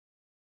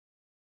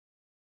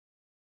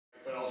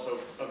also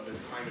of the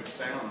kind of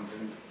sound.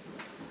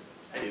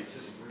 And it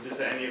just, does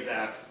any of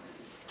that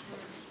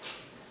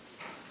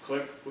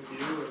click with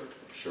you? Or?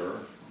 Sure.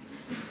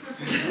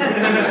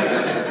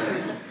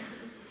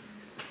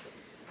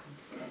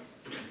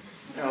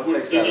 I'll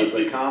take that as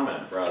a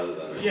comment rather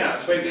than a yeah,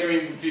 question. but I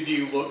mean, did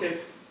you look at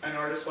an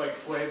artist like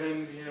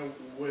Flavin, you know,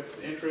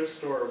 with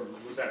interest, or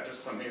was that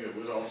just something that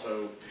was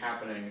also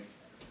happening?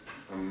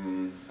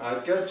 I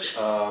guess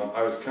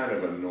I was kind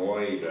of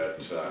annoyed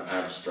at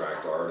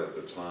abstract art at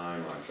the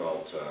time. I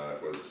felt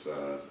it was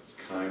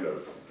kind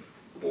of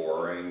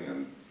boring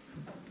and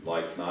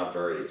like not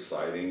very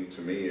exciting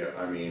to me.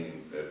 I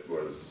mean, it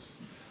was.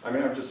 I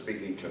mean, I'm just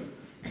speaking,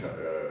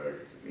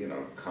 you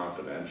know,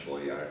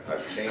 confidentially.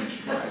 I've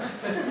changed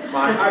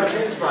I've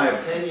changed my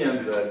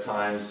opinions at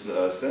times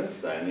since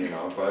then. You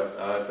know, but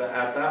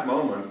at that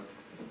moment,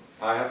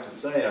 I have to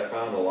say I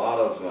found a lot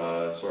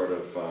of sort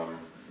of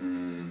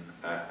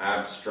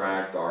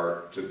abstract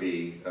art to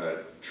be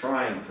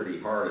trying pretty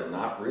hard and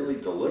not really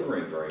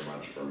delivering very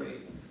much for me.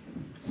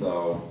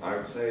 So I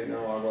would say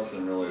no, I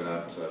wasn't really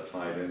that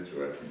tied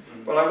into it.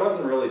 But I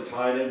wasn't really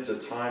tied into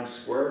Times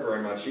Square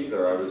very much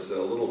either. I was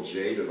a little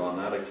jaded on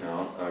that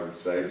account, I would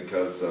say,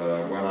 because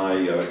when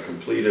I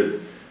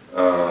completed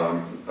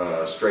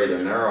Straight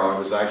and Narrow, I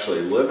was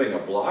actually living a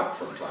block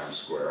from Times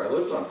Square. I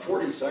lived on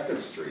 42nd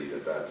Street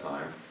at that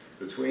time,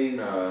 between,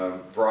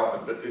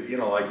 you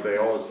know, like they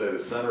always say, the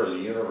center of the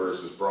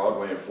universe is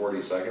Broadway and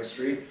 42nd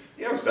Street.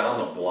 Yeah, I was down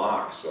the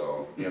block,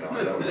 so, you know,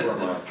 that was where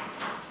my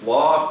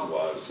loft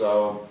was.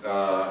 So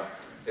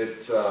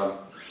it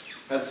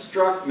had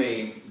struck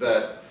me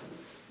that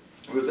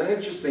it was an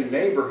interesting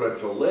neighborhood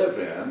to live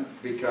in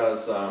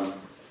because, I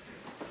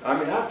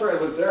mean, after I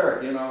lived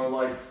there, you know,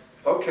 like,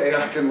 okay,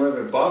 I can live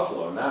in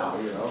Buffalo now,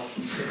 you know.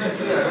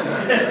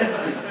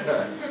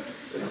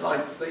 It's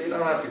like you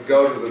don't have to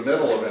go to the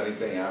middle of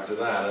anything after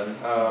that.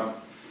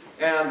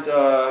 And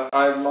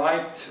I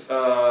liked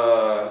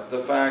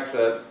the fact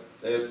that,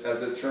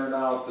 as it turned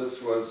out,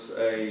 this was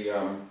a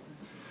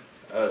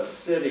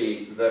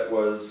city that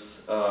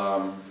was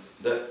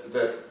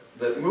that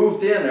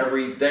moved in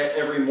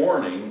every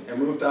morning and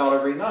moved out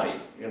every night.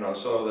 You know,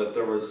 so that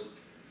there was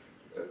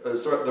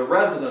sort of the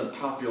resident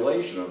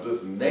population of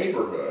this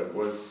neighborhood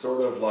was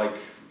sort of like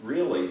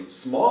really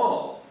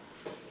small.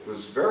 It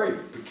was very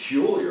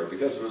peculiar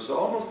because it was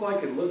almost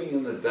like living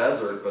in the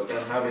desert, but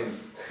then having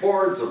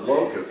hordes of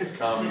locusts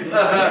come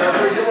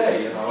every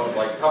day, you know,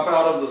 like up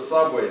out of the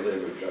subways they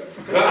would go.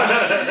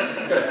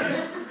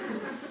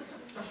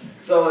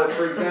 So that,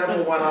 for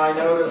example, when I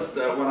noticed,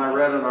 when I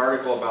read an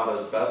article about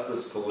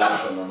asbestos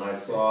pollution and I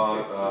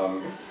saw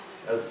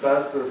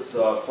asbestos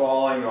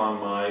falling on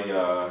my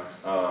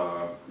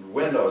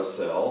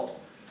windowsill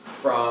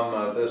from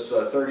this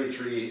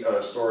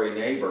 33-story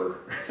neighbor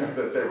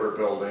that they were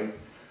building,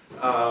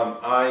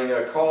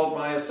 I called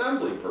my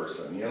assembly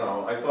person. You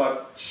know, I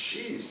thought,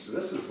 geez,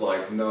 this is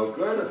like no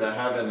good to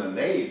having a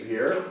neighbor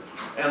here.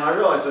 And I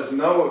realized there's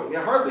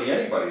hardly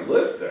anybody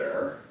lived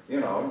there. You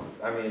know,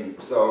 I mean,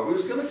 so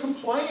who's going to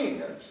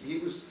complain? He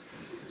was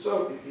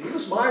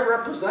my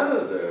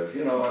representative,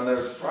 you know, and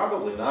there's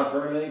probably not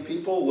very many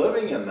people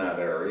living in that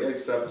area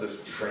except a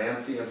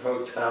transient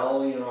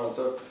hotel, you know, and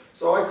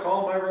so I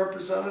call my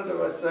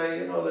representative, I say,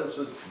 you know, there's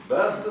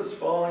asbestos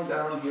falling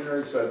down here.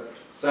 He said,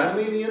 send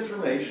me the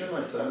information.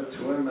 I sent it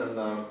to him,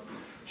 and,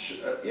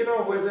 you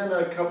know, within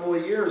a couple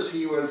of years,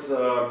 he was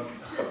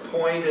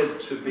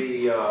appointed to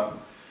be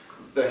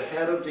the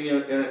head of the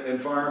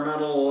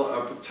Environmental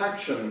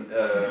Protection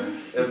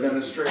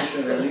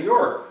Administration in New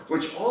York,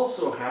 which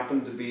also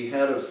happened to be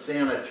head of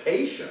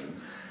sanitation.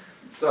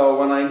 So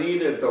when I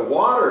needed the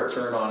water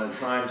turned on in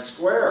Times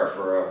Square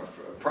for a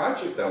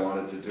project I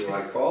wanted to do,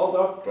 I called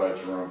up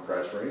Jerome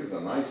Kretschmer. He was a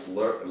nice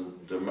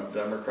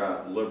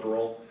Democrat,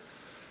 liberal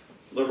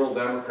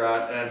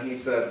Democrat, and he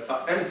said,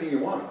 anything you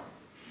want.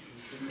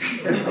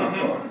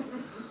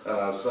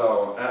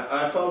 So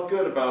I felt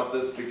good about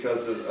this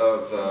because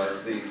of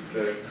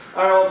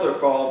I also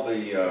called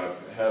the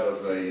head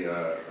of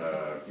the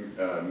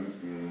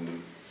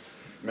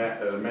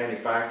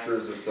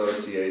Manufacturers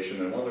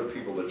Association and other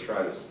people to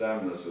try to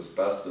stem this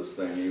asbestos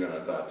thing even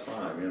at that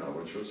time, you know,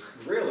 which was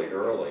really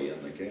early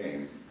in the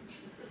game.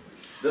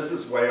 This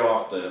is way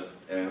off to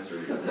answer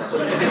your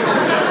question.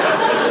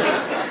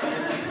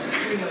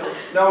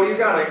 No, you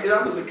got it.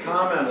 That was a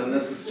comment, and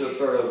this is just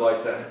sort of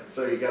like that.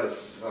 So you got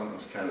some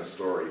kind of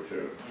story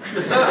too.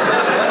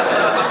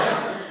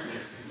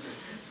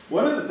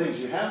 One of the things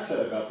you have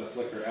said about the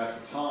Flickr at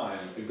the time,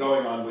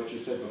 going on what you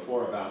said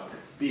before about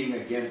being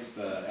against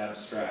the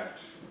abstract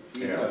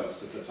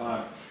ethos at the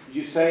time,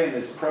 you say in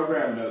this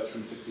program notes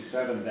from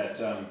 '67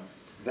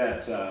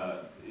 that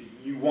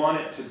you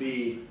want it to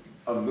be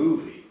a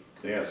movie.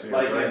 Yes, yeah,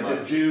 like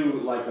to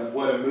do like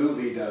what a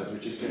movie does,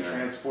 which is to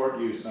transport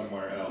you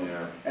somewhere else.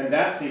 Yeah. And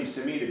that seems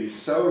to me to be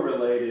so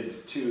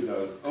related to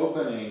the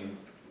opening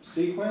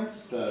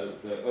sequence, the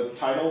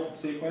title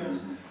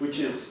sequence, which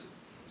is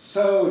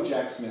so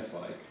Jack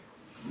Smith-like.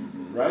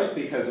 right?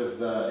 Because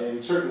of in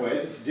certain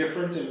ways, it's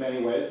different in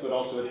many ways, but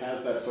also it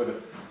has that sort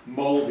of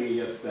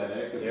moldy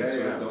aesthetic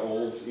of the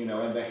old,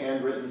 and the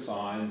handwritten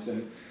signs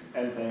and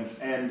things.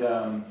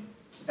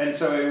 And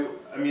so,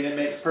 I mean, it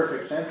makes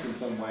perfect sense in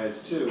some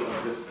ways, too,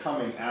 of this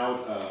coming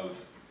out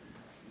of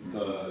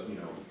the,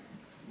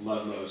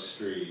 Ludlow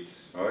Street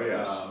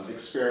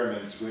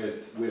experiments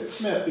with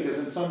Smith, because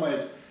in some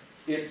ways,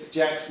 it's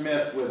Jack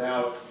Smith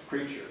without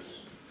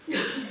creatures,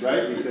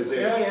 right? Because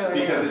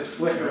it's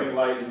flickering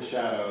light and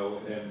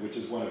shadow, and which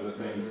is one of the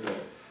things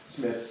that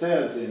Smith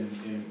says in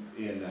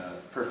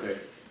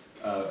Perfect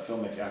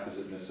Filmic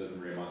Appositeness of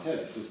Maria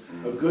Montez. He says,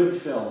 a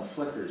good film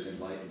flickers in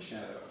light and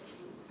shadow.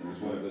 Is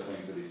one of the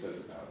things that he says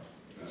about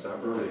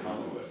early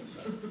Hollywood.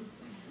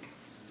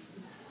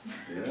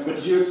 Yeah. But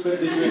did you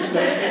expect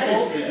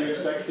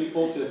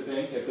people to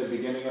think at the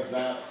beginning of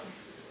that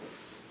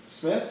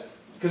Smith?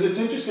 Because it's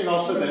interesting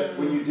also that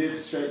when you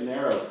did Straight and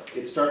Narrow,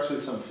 it starts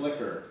with some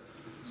flicker.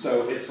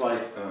 So it's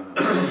like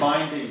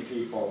reminding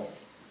people,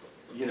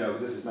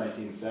 this is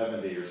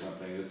 1970 or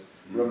something, it's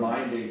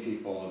reminding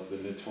people of the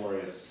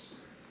notorious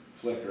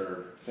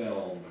flicker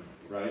film,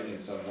 right, in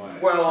some way.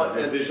 Well,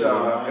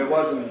 it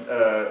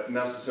wasn't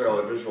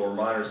necessarily a visual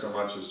reminder so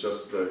much as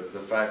just the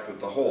fact that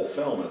the whole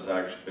film is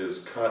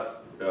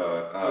cut with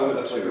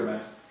a flicker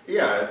map.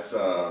 Yeah,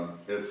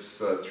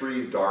 it's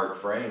 3 dark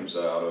frames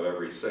out of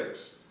every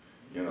 6.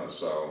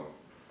 So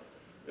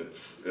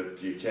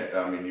you can't.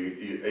 I mean,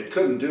 it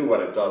couldn't do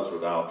what it does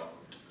without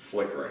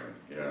flickering.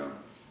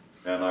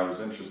 And I was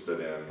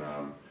interested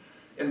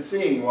in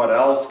seeing what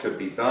else could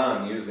be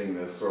done using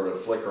this sort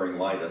of flickering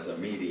light as a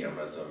medium,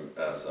 as a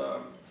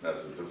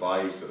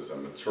device, as a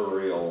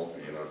material.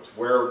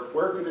 Where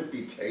could it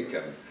be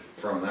taken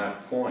from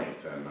that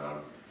point? And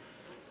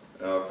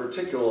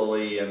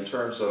particularly in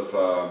terms of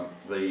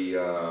the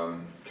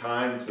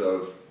kinds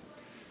of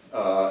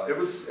it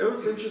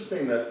was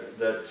interesting that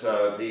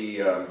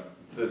the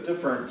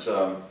different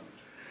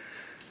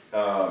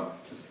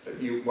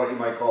what you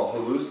might call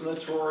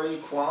hallucinatory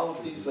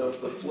qualities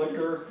of the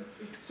flicker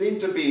seem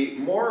to be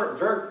more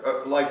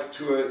like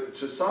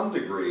to some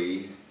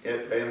degree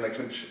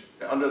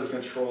under the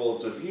control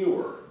of the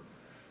viewer.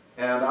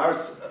 And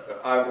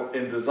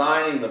in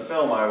designing the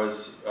film, I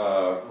was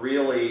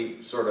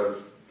really sort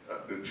of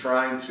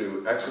trying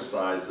to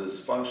exercise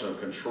this function of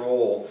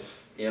control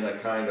in a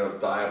kind of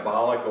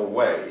diabolical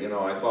way.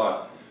 I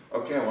thought,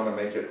 okay, I want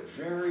to make it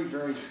very,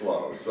 very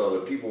slow so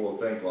that people will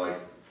think like,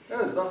 yeah,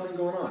 there's nothing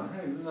going on.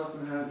 Hey,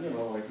 nothing happening.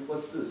 Like,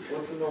 what's this?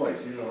 What's the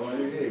noise?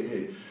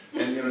 Hey.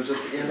 And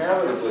just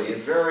inevitably,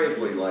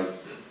 invariably, like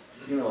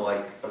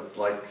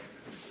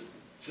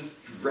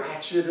just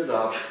ratchet it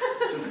up,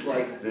 just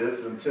like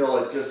this until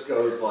it just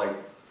goes like,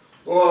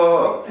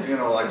 whoa,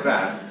 like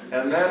that,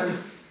 and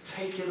then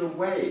take it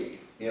away,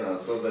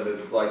 so that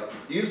it's like,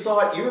 you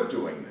thought you were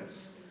doing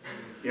this.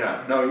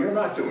 Yeah, no, you're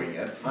not doing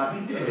it.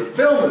 The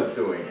film is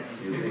doing it,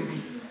 you see.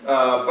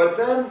 But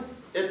then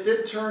it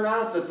did turn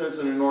out that there's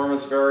an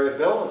enormous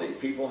variability.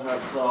 People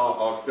saw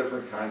all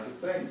different kinds of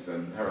things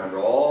and have had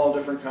all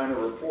different kind of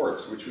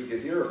reports, which we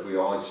could hear if we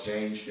all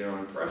exchanged,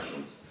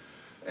 impressions.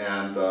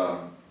 And I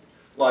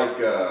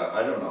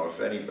don't know if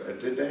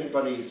did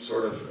anybody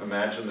sort of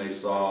imagine they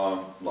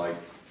saw like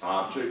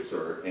objects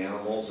or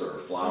animals or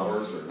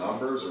flowers or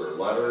numbers or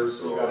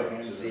letters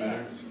or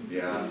scenes?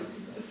 Yeah.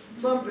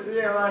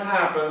 That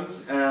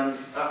happens, and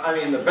I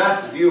mean, the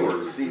best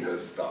viewers see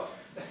this stuff.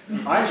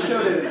 I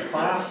showed it in a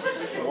class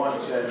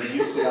once at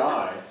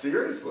UCI.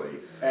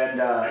 Seriously? And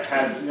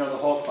had, the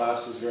whole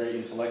class was very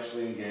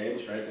intellectually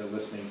engaged, right? They're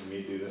listening to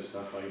me do this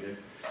stuff I did.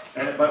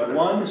 But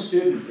one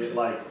student,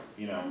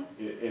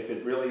 if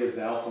it really is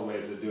the alpha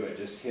waves that do it,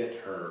 just hit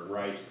her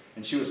right.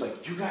 And she was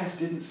like, you guys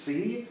didn't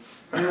see?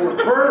 There were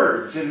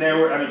birds, and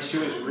she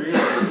was really,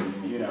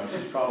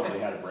 she's probably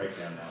had a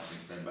breakdown now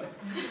since then, but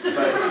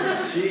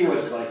she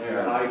was like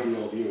the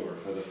ideal viewer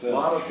for the film. A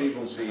lot of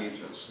people see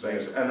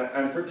things,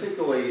 and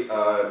particularly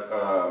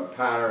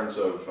patterns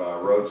of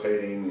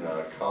rotating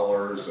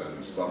colors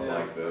and stuff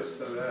like this.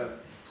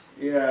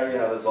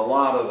 Yeah, there's a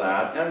lot of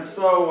that. And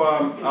so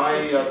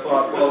I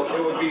thought, well,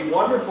 it would be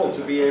wonderful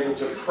to be able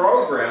to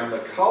program the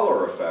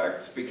color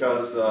effects,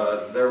 because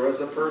there was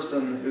a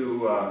person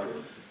who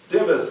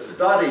did a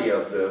study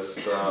of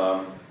this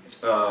film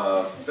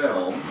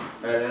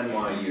at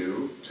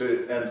NYU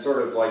and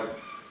sort of like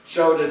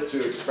showed it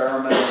to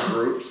experimental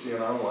groups,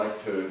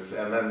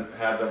 and then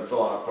had them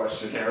fill out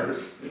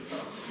questionnaires.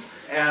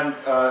 And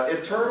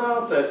it turned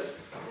out that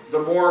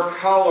the more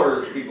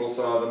colors people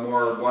saw, the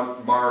more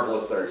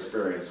marvelous their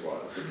experience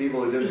was. The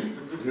people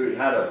who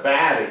had a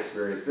bad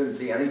experience didn't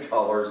see any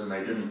colors, and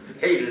they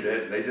hated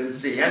it, and they didn't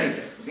see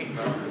anything.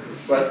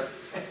 But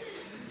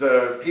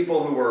the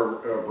people who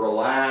were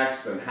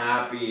relaxed and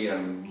happy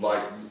and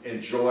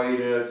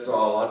enjoyed it,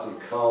 saw lots of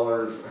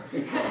colors.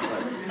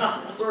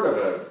 Sort of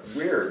a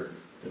weird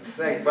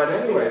thing. But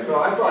anyway,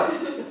 so I thought,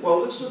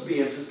 well, this would be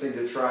interesting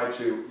to try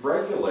to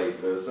regulate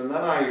this. And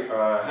then I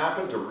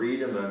happened to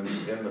read in the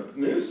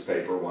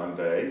newspaper one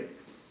day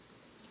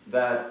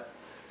that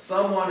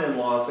someone in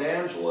Los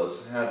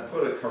Angeles had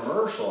put a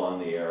commercial on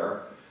the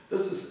air.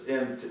 This is this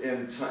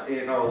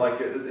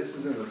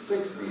is in the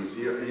 60s,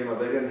 you know,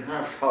 they didn't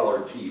have color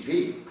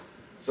TV.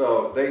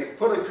 So they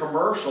put a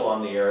commercial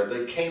on the air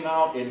that came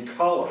out in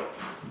color.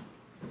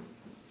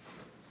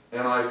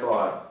 And I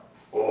thought,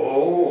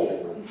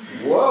 oh,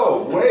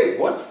 whoa, wait,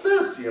 what's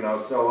this? You know,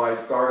 so I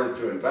started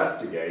to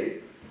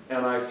investigate,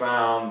 and I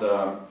found,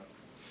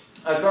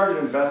 I started to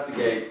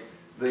investigate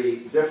the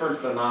different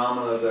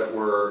phenomena that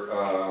were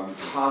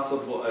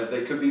possible,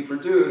 that could be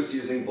produced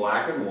using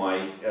black and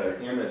white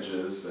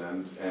images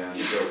and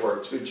so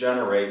forth to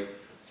generate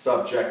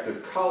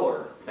subjective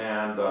color.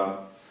 And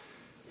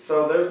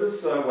so there's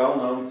this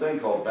well-known thing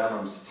called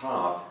Benham's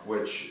top,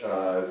 which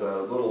is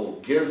a little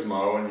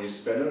gizmo, and you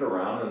spin it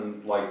around,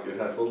 and like it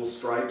has little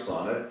stripes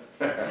on it,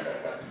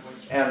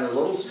 and the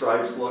little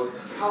stripes look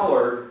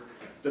colored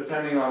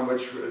depending on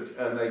which,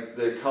 and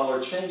the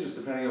color changes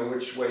depending on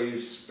which way you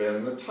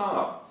spin the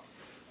top.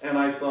 And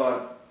I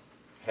thought,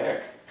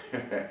 heck,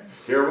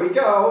 here we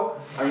go.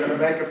 I'm going to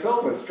make a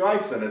film with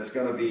stripes, and it's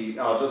going to be,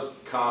 I'll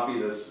just copy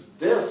this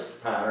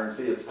disc pattern.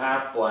 See, it's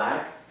half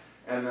black,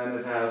 and then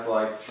it has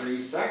like 3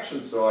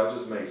 sections, so I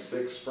just make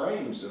 6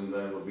 frames, and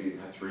then it'll be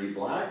 3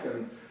 black,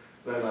 and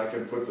then I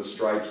can put the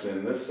stripes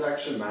in this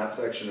section, that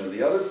section, and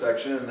the other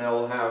section, and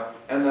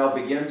they'll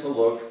begin to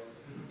look,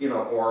 you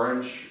know,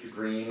 orange,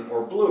 green,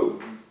 or blue.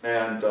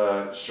 And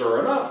sure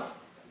enough.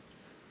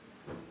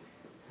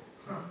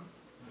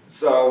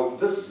 So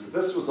this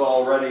was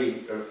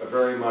already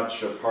very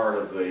much a part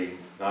of the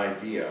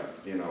idea,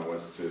 you know,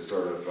 was to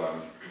sort of,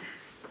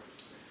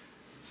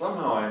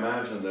 somehow I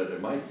imagined that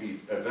it might be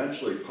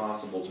eventually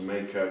possible to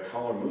make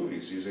color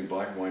movies using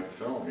black and white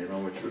film, you know,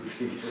 which would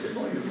be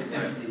really,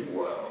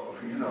 whoa,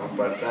 you know,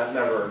 but that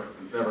never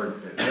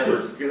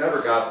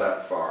got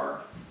that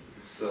far.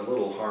 It's a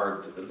little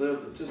hard,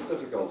 just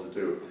difficult to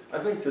do. I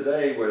think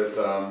today with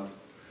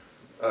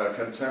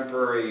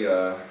contemporary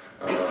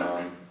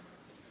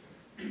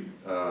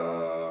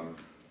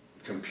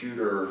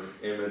computer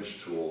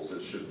image tools,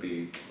 it should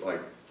be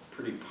like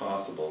pretty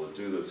possible to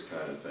do this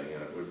kind of thing,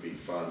 and it would be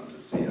fun to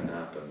see it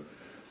happen.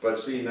 But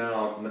see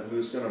now,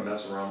 who's going to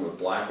mess around with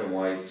black and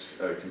white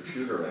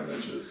computer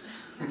images?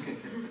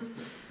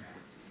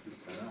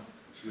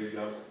 Should we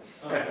go?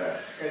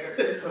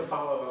 Just to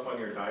follow up on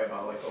your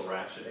diabolical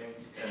ratcheting,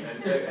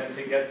 and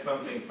to get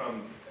something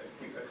from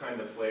a kind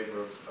of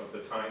flavor of the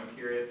time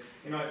period.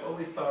 You know, I've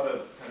always thought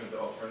of kind of the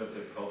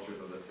alternative cultures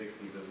of the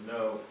 60s as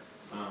no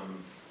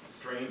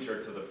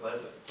stranger to the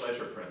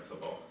pleasure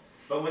principle.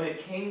 But when it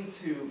came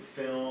to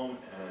film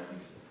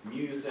and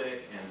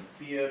music and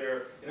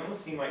theater, it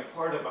almost seemed like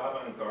part of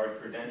avant-garde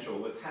credential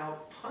was how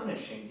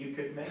punishing you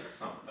could make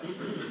something.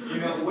 You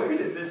know, where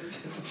did this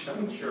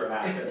disjuncture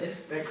happen?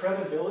 That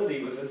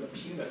credibility was in the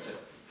punitive.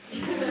 I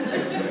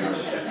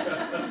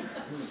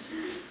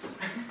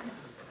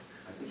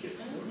think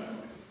it's still that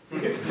way.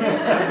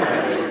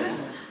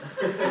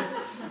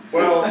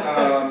 Well,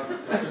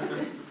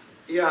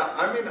 yeah,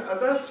 I mean,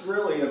 that's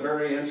really a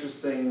very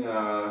interesting,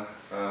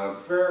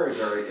 very,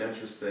 very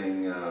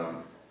interesting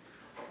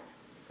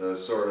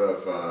sort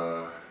of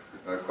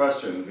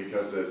question,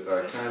 because it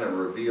kind of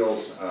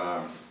reveals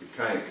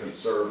kind of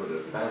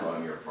conservative bent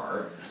on your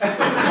part.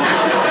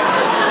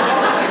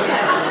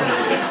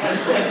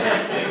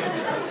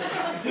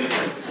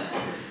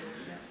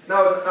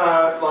 No,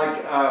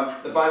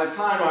 by the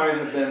time I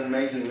had been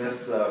making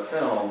this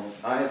film,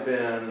 I had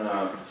been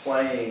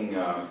playing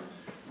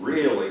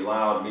really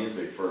loud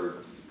music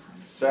for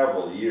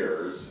several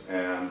years,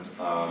 and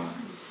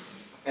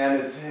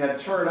it had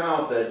turned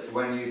out that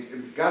when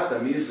you got the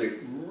music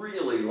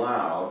really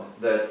loud,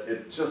 that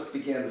it just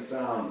began to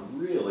sound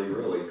really,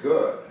 really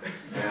good.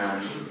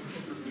 And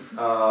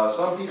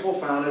some people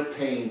found it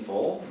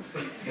painful,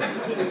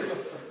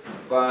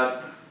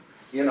 but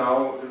you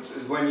know,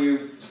 when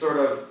you sort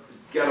of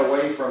get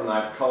away from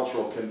that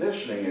cultural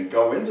conditioning and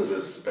go into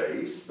this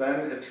space,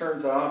 then it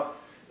turns out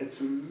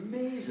it's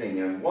amazing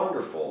and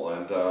wonderful.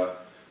 And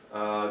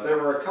there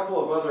were a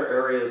couple of other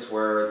areas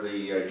where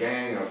the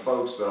gang of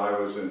folks that I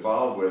was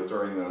involved with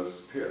during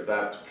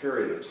that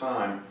period of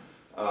time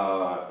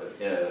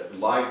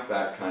liked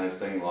that kind of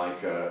thing,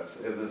 like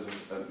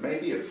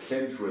maybe it's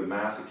tinged with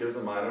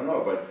masochism, I don't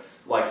know, but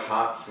like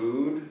hot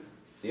food.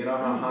 You know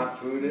how hot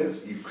food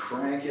is? You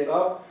crank it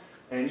up,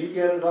 and you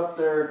get it up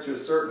there to a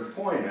certain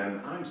point,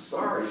 and I'm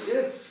sorry,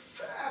 it's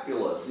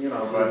fabulous, you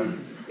know, but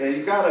and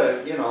you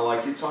gotta, you know,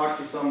 like you talk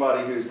to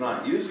somebody who's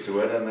not used to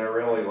it, and they're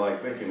really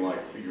like thinking like,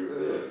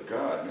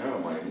 God, no,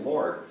 my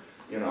Lord,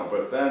 you know,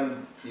 but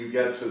then you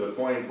get to the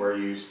point where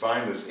you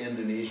find this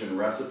Indonesian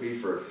recipe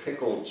for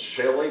pickled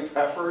chili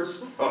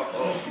peppers,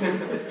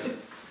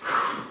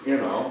 you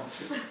know,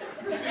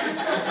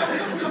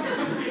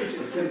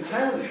 it's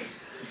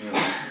intense, you know.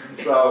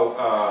 So,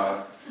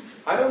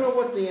 I don't know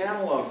what the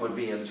analog would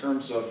be in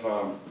terms of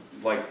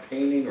like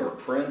painting or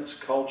print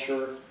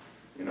culture,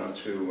 you know,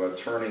 to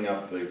turning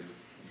up the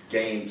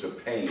gain to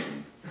pain.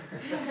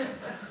 I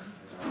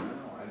don't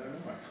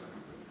know actually.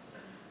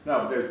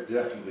 No, there's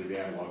definitely the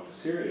analog to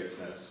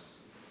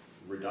seriousness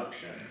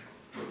reduction,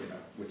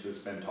 which has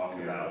been talked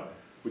about,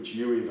 which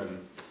you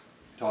even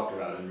talked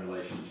about in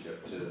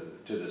relationship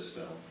to this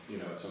film,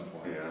 at some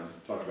point. Yeah.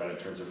 Talked about it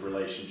in terms of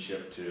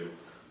relationship to,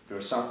 there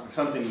was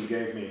something you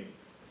gave me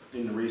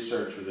in the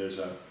research where there's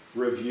a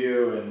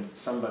review and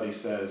somebody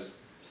says,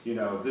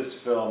 this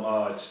film,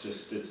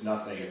 it's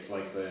nothing, it's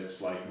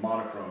like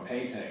monochrome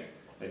painting.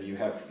 And you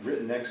have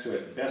written next to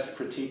it, best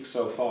critique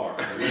so far.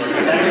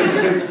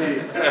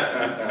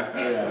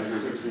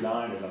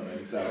 1969 or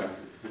something, so,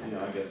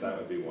 I guess that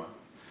would be one.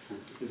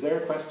 Is there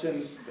a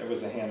question? There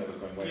was a hand that was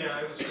going way. Yeah,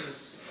 I was going to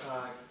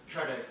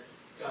try to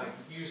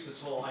use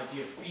this whole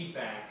idea of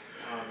feedback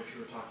that you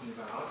were talking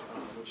about,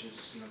 which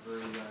is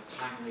very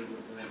timely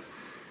with the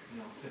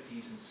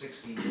 50s and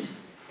 60s,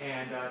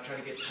 and try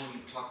to get Tony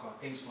to talk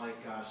about things like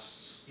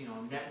social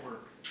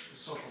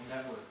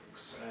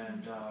networks,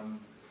 and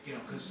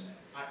because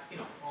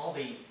all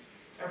the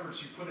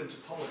efforts you put into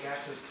public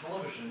access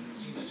television, it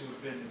seems to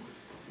have been,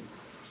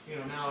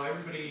 now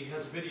everybody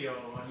has a video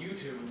on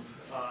YouTube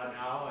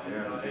now,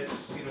 and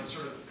it's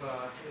sort of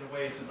in a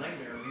way it's a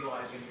nightmare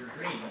realizing your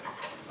dream.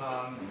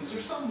 Is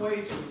there some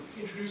way to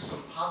introduce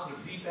some positive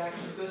feedback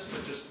into this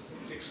and just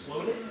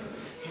explode it?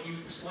 Can you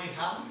explain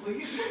how,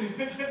 please?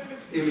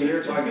 You mean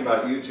you're talking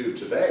about YouTube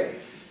today?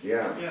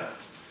 Yeah. Yeah.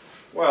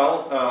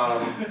 Well,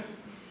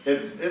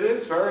 it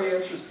is very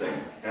interesting,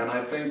 and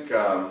I think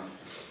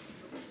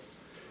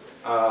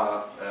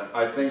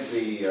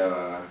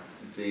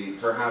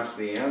perhaps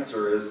the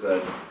answer is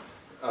that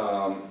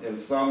in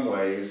some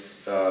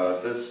ways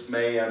this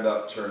may end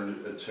up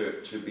turned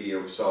to be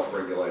a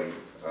self-regulating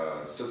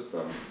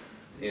system,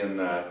 in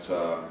that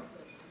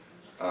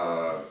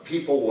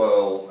people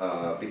will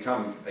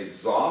become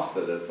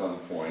exhausted at some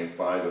point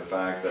by the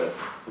fact that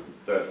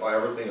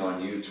everything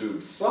on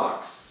YouTube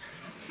sucks,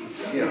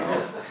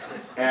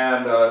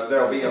 and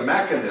there'll be a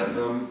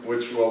mechanism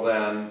which will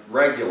then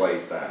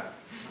regulate that,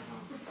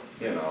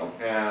 and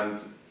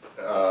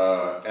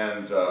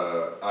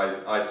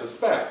I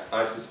suspect,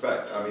 I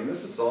mean,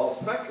 this is all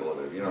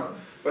speculative,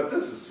 but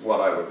this is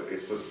what I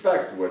would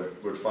suspect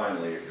would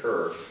finally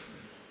occur.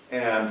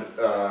 And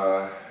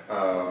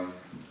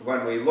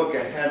when we look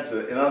ahead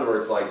to, in other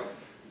words, like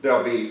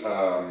there'll be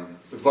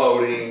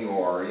voting,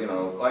 or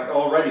like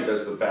already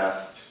there's the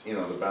best,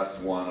 the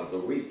best one of the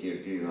week.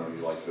 You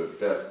like the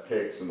best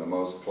picks and the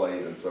most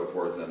played and so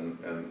forth, and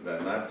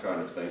that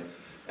kind of thing.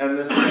 And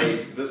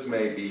this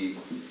may be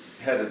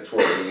headed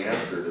toward the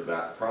answer to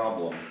that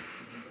problem,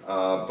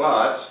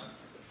 but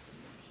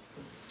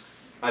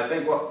I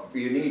think what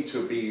you need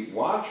to be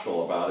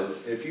watchful about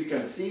is, if you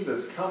can see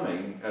this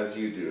coming as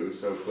you do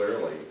so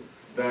clearly,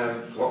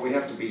 then what we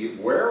have to be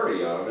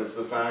wary of is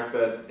the fact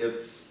that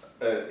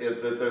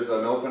that there's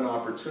an open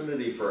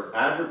opportunity for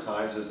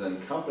advertisers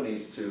and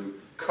companies to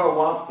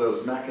co-opt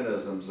those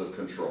mechanisms of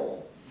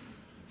control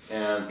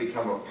and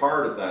become a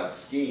part of that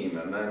scheme,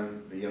 and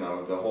then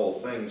the whole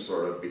thing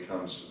sort of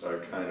becomes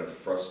kind of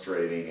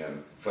frustrating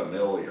and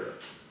familiar.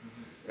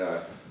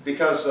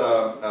 Because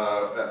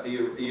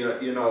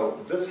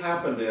this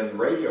happened in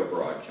radio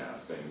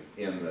broadcasting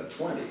in the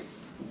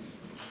 20s,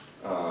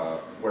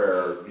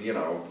 where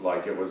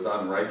like it was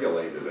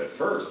unregulated at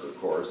first, of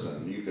course,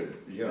 and you could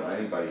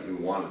anybody who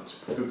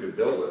could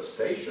build a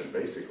station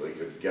basically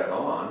could get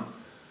on,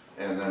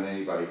 and then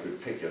anybody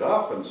could pick it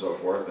up and so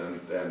forth,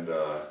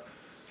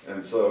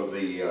 and so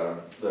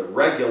the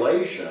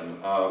regulation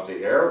of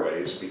the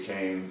airwaves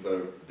became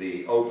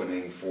the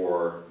opening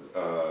for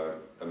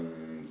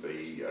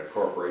the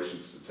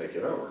corporations to take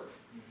it over.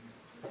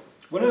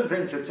 One of the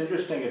things that's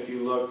interesting, if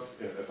you look,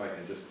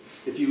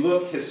 if you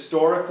look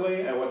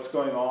historically at what's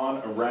going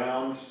on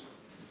around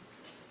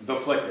the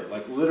flicker,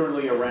 like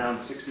literally around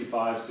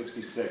 65,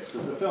 66,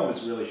 because the film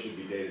really should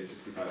be dated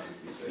 65,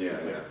 66. Yeah,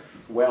 it's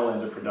well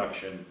into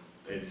production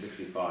in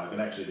 65,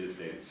 and actually it is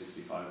dated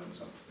 65 in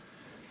some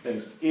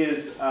things,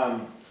 is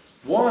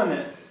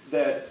one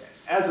that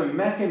as a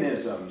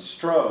mechanism,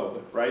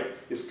 strobe, right,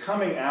 is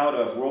coming out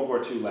of World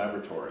War II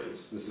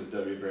laboratories. This is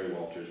W. Gray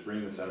Walters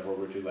bringing this out of World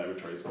War II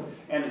laboratories.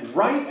 And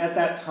right at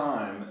that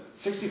time,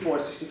 64,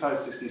 65,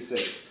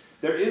 66,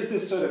 there is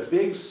this sort of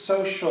big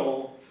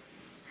social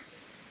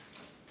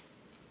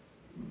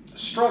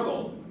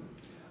struggle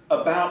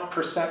about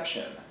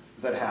perception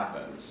that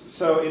happens.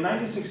 So in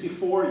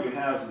 1964, you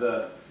have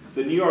the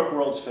New York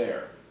World's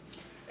Fair.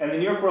 And the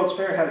New York World's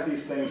Fair has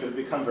these things that have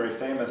become very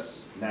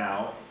famous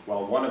now.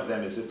 Well, one of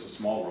them is It's a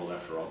Small World,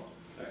 after all,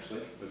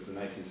 actually. It was the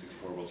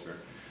 1964 World's Fair.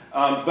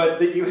 But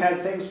that you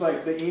had things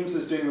like the Eames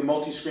is doing the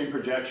multi-screen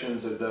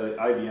projections at the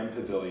IBM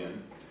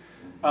Pavilion,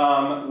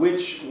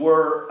 which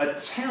were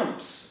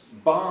attempts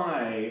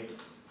by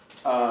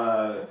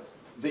the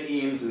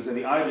Eameses and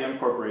the IBM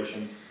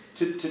Corporation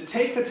to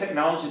take the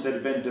technology that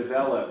had been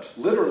developed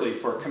literally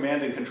for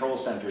command and control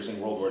centers in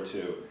World War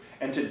II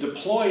and to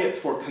deploy it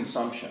for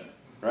consumption,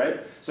 right?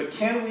 So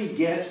can we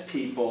get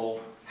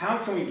people, how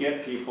can we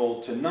get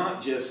people to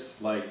not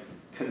just like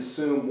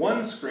consume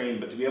one screen,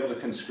 but to be able to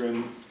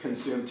consume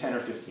 10 or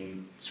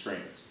 15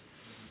 screens?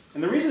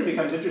 And the reason it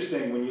becomes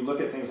interesting when you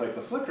look at things like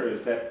the flicker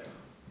is that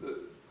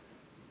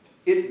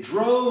it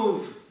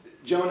drove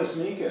Jonas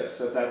Mekas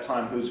at that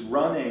time, who's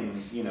running,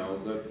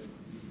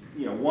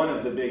 one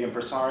of the big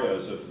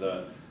impresarios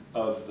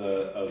of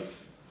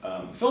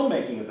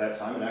filmmaking at that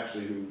time, and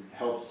actually who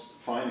helps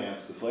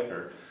finance the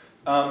Flickr,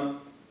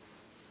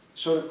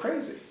 sort of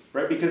crazy,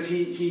 right? Because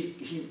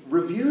he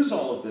reviews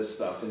all of this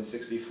stuff in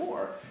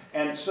 '64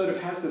 and sort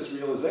of has this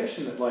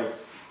realization that, like,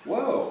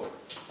 whoa,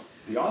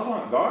 the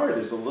avant-garde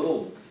is a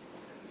little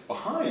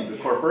behind the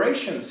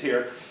corporations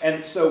here.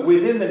 And so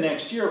within the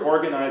next year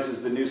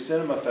organizes the New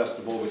Cinema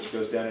Festival, which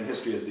goes down in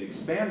history as the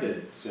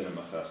Expanded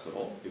Cinema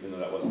Festival, even though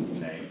that wasn't the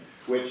name,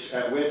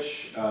 at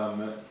which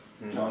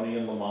Tony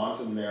and Lamont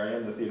and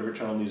Marion, the Theater of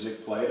Eternal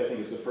Music, played. I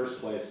think it's the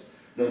first place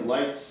that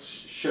lights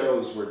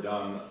shows were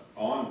done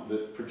on, the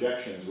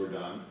projections were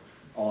done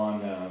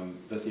on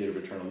the Theater of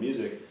Eternal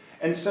Music.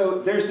 And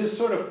so there's this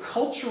sort of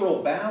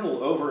cultural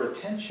battle over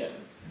attention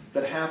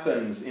that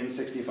happens in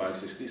 '65,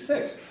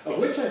 '66, of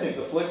which I think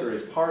the Flickr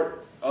is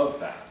part of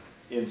that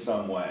in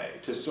some way,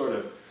 to sort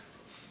of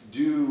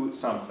do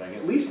something.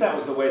 At least that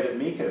was the way that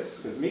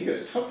Mekas, because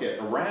Mekas took it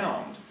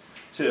around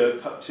to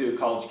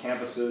college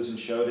campuses and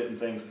showed it and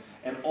things.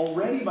 And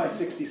already by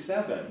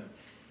 '67,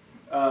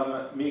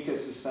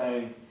 Mekas is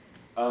saying,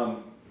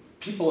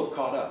 people have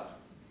caught up.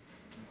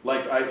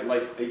 Like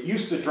it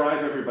used to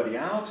drive everybody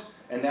out,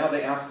 and now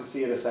they ask to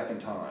see it a second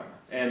time.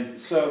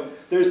 And so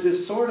there's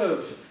this sort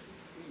of,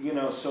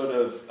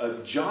 a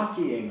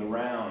jockeying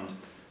around,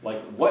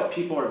 like, what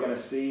people are going to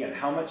see and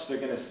how much they're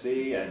going to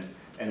see,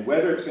 and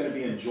whether it's going to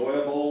be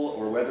enjoyable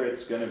or whether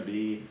it's going to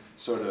be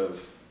sort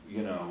of,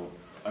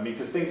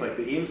 because things like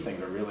the Eames thing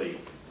are really,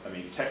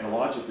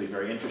 technologically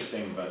very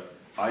interesting, but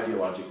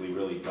ideologically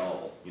really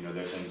dull.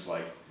 There are things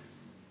like,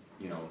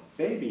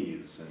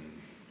 babies and,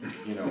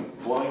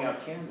 blowing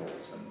out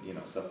candles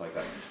and, stuff like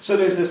that. So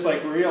there's this,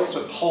 like, real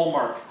sort of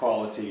hallmark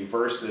quality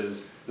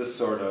versus this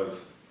sort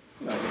of,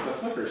 the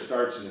Flickr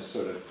starts in this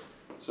sort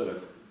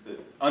of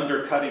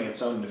undercutting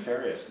its own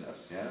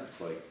nefariousness. Yeah,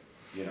 it's like,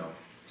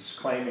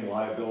 disclaiming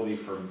liability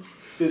for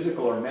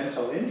physical or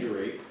mental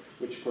injury,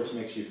 which of course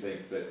makes you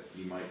think that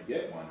you might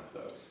get one of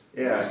those.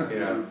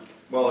 Yeah.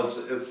 Well, it's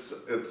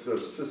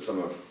a system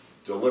of,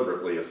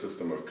 deliberately a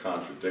system of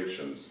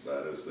contradictions.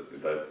 That is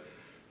that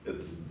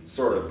it's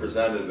sort of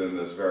presented in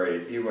this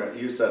very.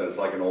 You said it's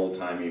like an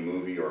old-timey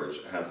movie, or it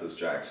has this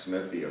Jack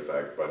Smithy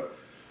effect, but.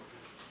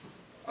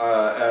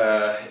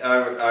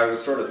 I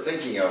was sort of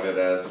thinking of it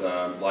as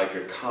like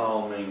a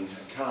calming,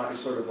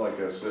 sort of like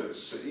a,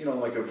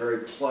 like a very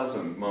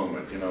pleasant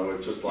moment,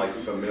 with just like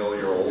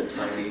familiar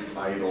old-timey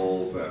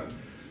titles and,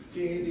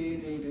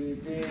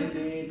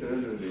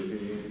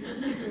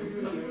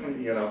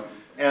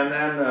 and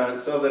then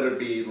so that it'd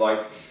be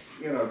like,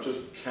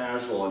 just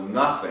casual and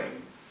nothing,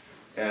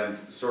 and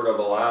sort of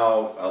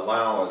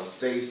allow a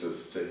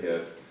stasis to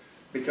hit.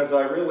 Because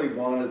I really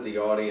wanted the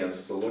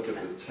audience to look at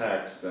the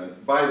text,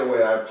 and by the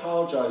way, I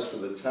apologize for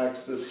the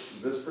text.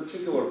 This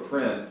particular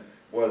print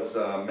was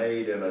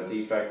made in a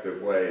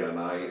defective way, and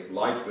I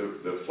like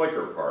the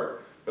Flickr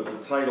part, but the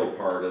title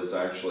part is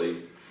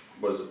actually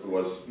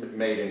was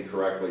made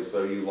incorrectly,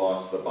 so you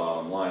lost the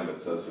bottom line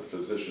that says a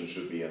physician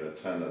should be in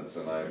attendance,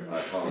 and I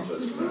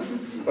apologize for that.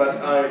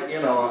 But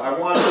I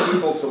wanted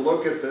people to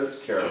look at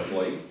this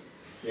carefully,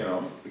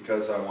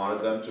 because I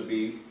wanted them to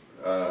be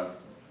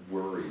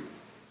worried.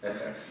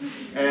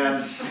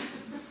 And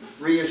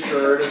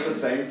reassured at the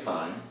same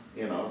time,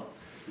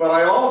 But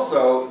I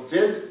also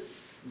did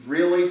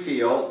really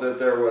feel that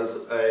there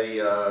was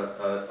a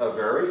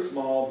very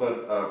small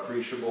but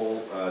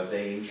appreciable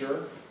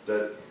danger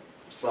that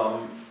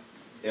some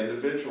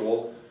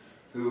individual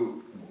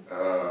who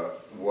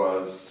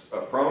was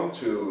prone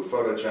to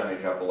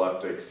photogenic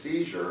epileptic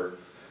seizure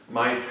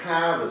might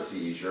have a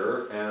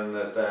seizure, and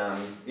that then,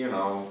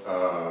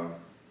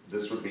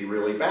 this would be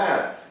really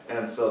bad.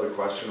 And so the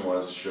question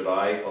was, should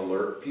I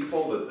alert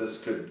people that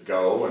this could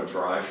go and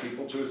drive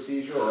people to a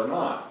seizure or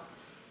not?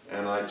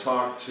 And I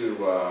talked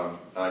to a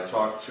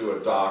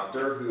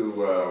doctor who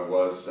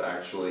was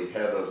actually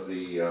head of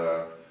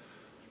the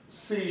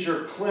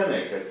seizure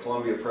clinic at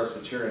Columbia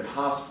Presbyterian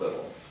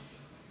Hospital.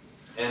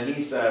 And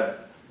he said,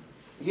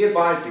 he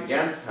advised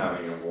against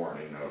having a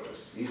warning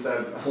notice. He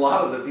said a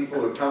lot of the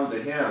people who come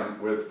to him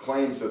with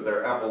claims that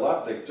they're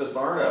epileptic just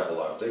aren't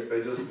epileptic,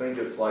 they just think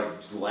it's like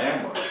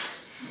glamorous.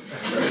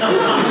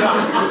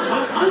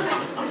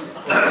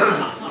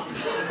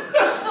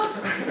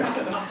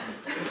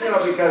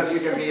 Because you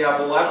can be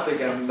epileptic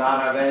and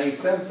not have any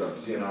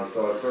symptoms,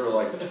 so it's sort of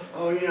like,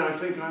 oh yeah, I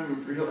think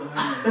I'm real,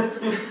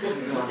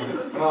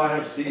 I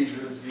have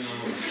seizures,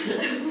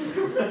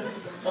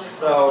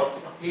 So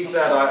he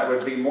said I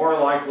would be more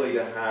likely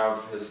to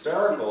have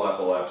hysterical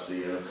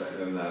epilepsy in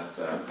that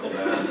sense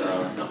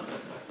than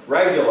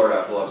regular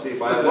epilepsy.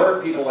 If I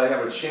alert people they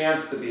have a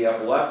chance to be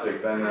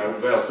epileptic, then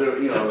they'll do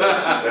it.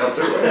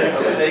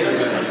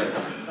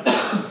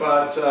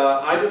 But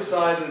I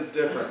decided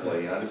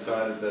differently. I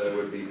decided that it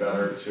would be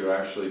better to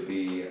actually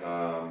be,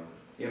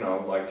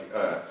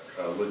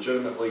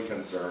 legitimately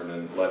concerned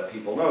and let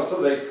people know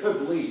so they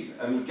could leave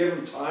and give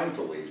them time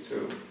to leave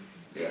too.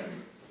 Yeah.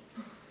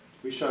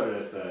 We showed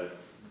it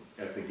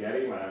at the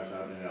Getty when I was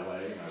out in LA,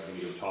 and I was going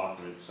to give a talk,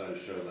 and we decided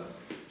to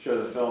show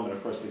the film. And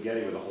of course, the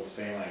Getty with a whole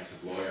phalanx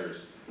of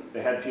lawyers.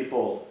 They had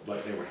people,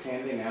 like, they were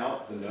handing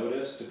out the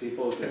notice to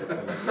people as they were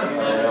coming in.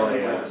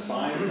 They had to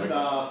sign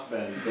stuff,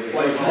 and it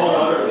was a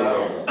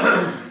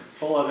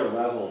whole other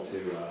level to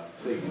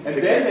see. And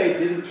then they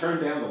didn't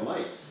turn down the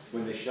lights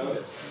when they showed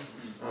it.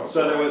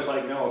 So there was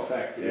like no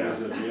effect. It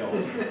was a real.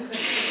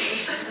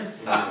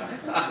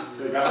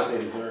 They got what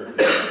they deserved.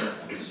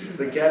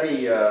 The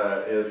Getty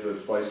is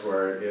this place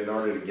where, in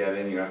order to get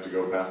in, you have to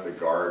go past the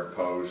guard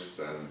post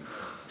and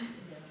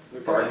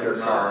park your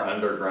car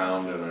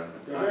underground in a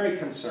They're very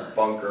concerned.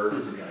 bunker.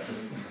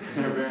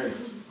 They're very.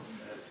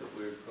 That's a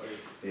weird place.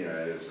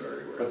 Yeah, it is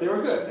very weird. But they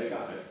were good. They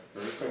got it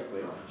very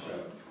quickly on the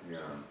show. Yeah.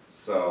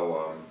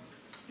 So,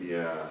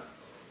 yeah.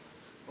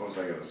 What was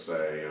I going to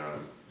say?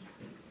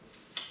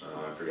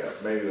 I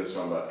forget. Maybe there's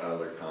some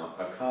other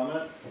a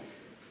comment.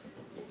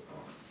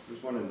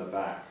 There's one in the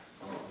back.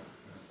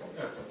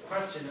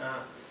 Question,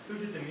 who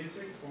did the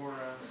music for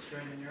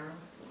Straight and Narrow?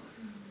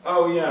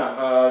 Oh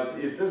yeah,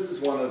 this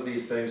is one of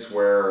these things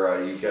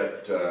where you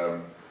get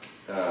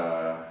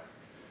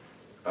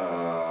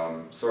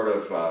sort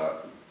of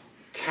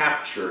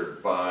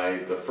captured by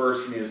the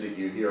first music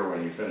you hear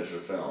when you finish a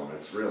film.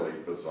 It's really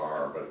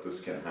bizarre, but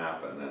this can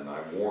happen, and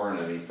I warn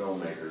any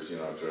filmmakers, you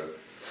know, to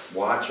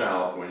watch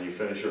out when you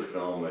finish your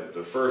film that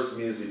the first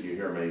music you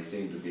hear may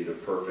seem to be the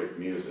perfect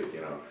music,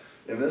 you know.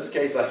 In this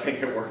case, I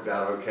think it worked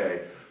out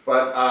okay.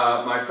 But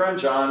my friend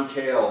John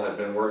Cale had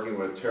been working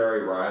with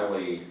Terry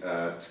Riley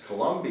at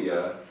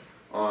Columbia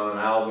on an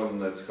album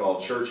that's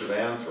called Church of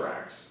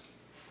Anthrax.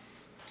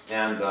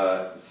 And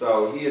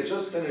so he had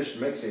just finished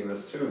mixing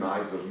this tune,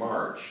 Ides of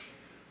March.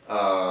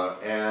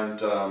 And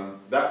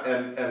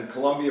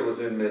Columbia was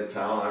in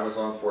Midtown. I was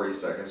on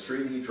 42nd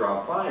Street. He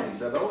dropped by and he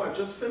said, "Oh, I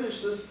just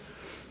finished this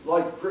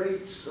like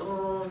great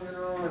song, you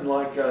know," and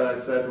like I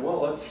said, "Well,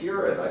 let's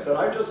hear it." I said,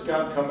 "I just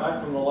come back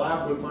from the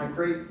lab with my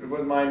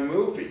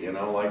movie, you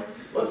know, like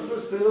let's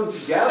just do them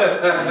together."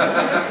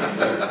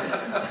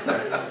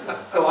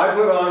 So I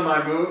put on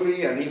my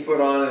movie and he put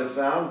on his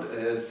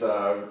his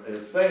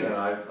thing,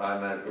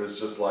 and it was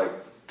just like,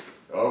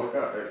 oh,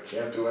 I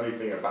can't do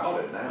anything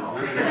about it now.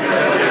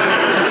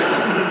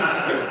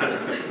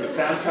 The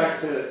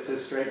soundtrack to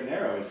Straight and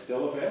Narrow is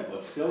still available.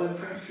 It's still in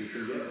print. You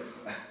can get it.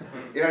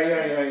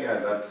 Yeah.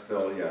 That's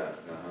still, yeah.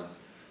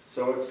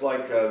 So it's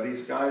like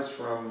these guys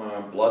from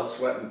Blood,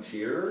 Sweat, and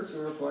Tears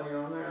who are playing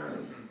on there.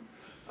 And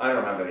I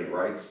don't have any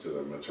rights to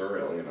the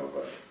material, you know,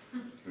 but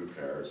who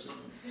cares?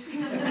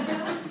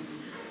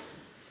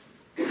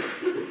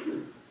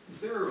 Is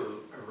there a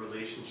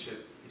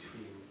relationship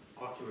between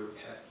ocular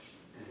pets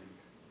and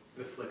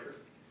the flicker?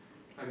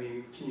 I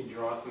mean, can you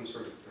draw some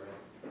sort of thread?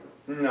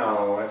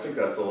 No, I think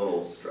that's a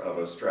little of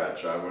a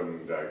stretch. I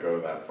wouldn't go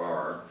that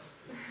far,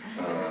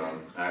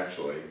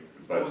 actually.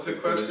 But What was the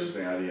it's an question?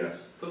 interesting idea.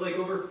 But like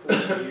over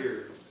 40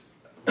 years.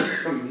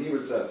 He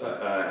was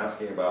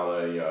asking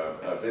about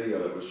a video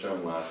that was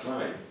shown last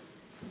night,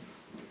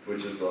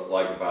 which is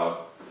like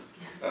about,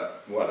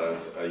 what,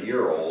 a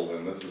year old,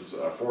 and this is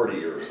 40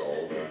 years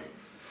old.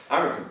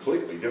 I'm a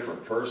completely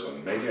different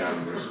person. Maybe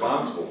I'm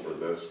responsible for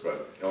this,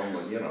 but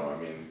only, you know, I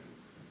mean,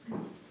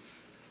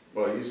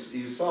 well,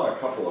 you saw a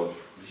couple of,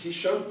 he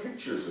showed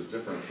pictures of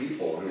different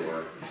people who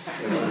were,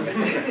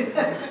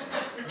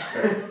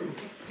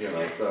 you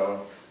know,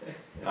 so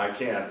I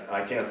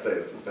can't say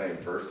it's the same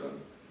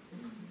person.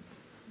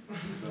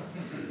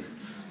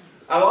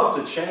 I love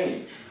to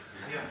change.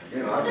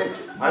 You know,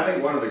 I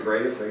think one of the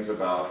greatest things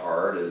about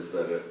art is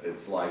that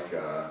it's like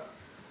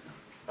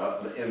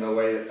in the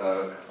way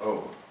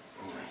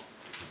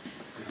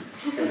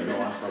It's going to go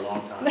on for a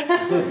long time.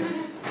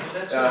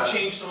 That's going to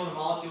change some of the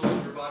molecules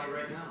in your body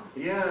right now.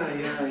 Yeah.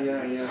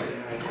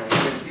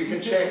 You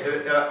can change.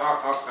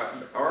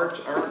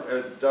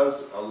 Art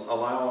does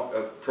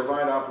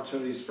provide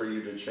opportunities for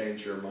you to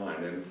change your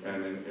mind,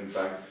 and in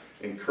fact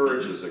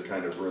encourages a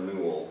kind of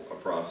renewal, a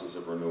process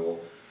of renewal.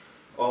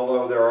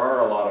 Although there are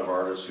a lot of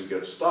artists who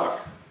get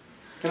stuck.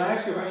 Can I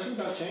ask you a question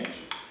about change?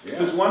 Yeah.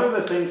 Because one of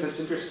the things that's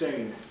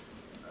interesting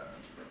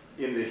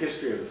in the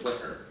history of the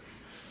flicker,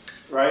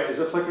 right, is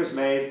the flicker's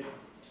made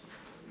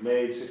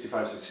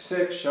 65,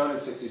 66, shown in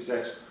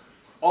 66.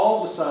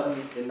 All of a sudden,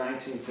 in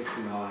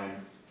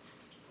 1969,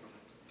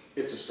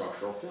 it's a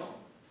structural film.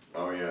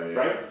 Oh yeah.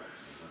 Right?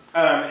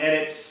 And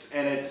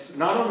it's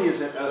not only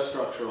is it a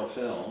structural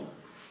film,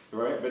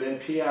 right, but in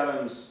P.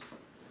 Adams'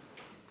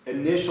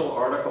 initial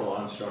article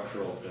on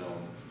structural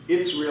film,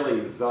 it's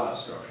really the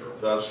structural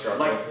film. The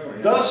structural Like,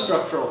 film. the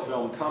structural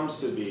film comes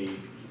to be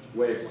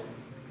Wavelength.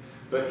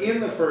 But in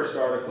the first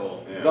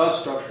article, the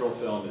structural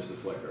film is the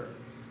flicker,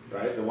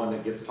 right? The one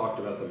that gets talked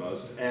about the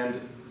most.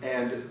 And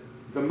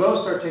the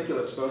most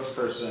articulate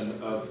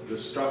spokesperson of the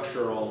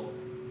structural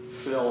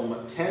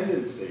film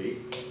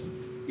tendency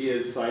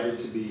is cited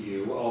to be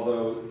you,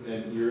 although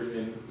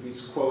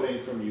he's quoting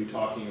from you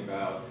talking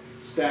about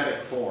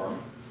static form,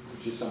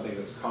 which is something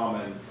that's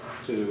common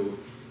to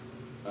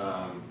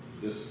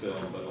this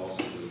film, but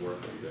also to the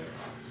work that you're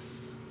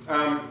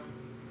doing.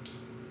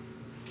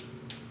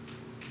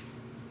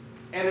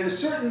 And in a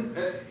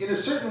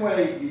certain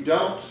way, you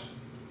don't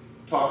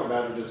talk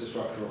about it as a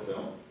structural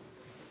film.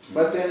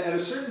 But then at a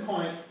certain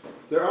point,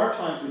 there are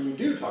times when you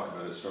do talk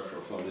about it as a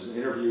structural film. There's an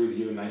interview with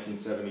you in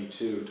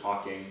 1972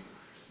 talking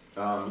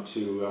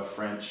to a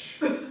French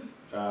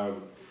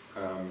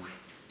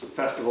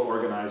festival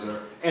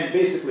organizer and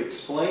basically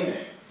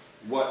explaining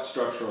what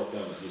structural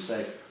film is. You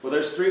say, well,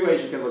 there's three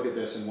ways you can look at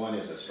this, and one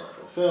is a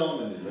structural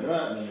film, and then there's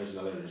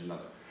another, and there's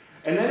another.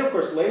 And then, of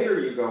course, later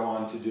you go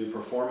on to do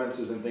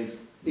performances and things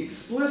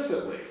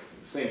explicitly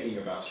thinking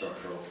about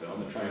structural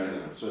film and trying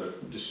to sort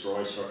of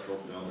destroy structural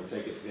film or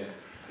take it,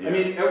 I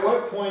mean, at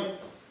what point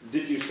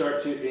did you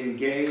start to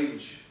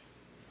engage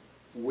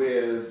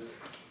with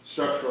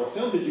structural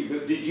film?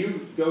 Did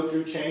you go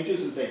through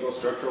changes and think, oh,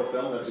 structural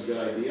film, that's a good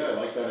idea, I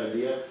like that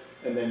idea,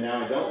 and then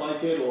now I don't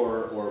like it,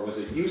 or was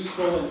it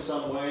useful in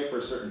some way for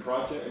a certain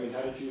project? I mean,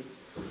 how did you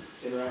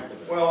interact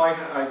with it? Well,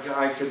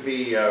 I could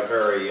be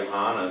very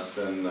honest,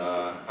 and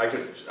I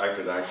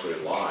could actually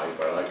lie,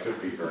 but I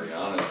could be very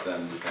honest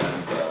and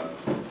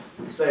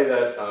say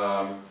that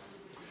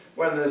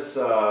when this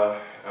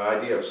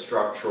idea of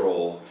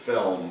structural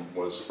film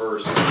was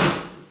first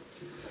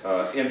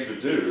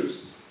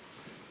introduced,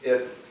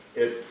 it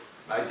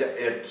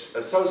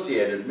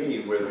associated me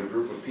with a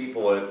group of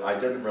people that I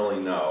didn't really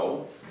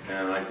know,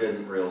 and I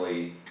didn't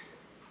really,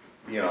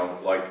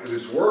 like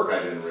whose work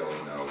I didn't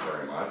really know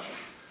very much.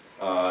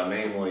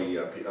 Namely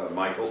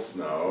Michael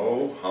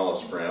Snow,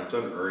 Hollis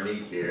Frampton,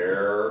 Ernie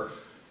Gare,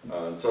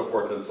 and so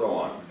forth and so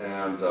on.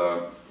 And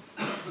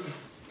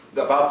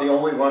about the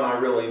only one I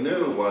really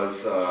knew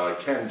was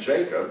Ken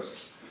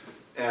Jacobs.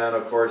 And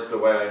of course, the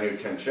way I knew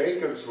Ken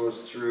Jacobs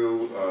was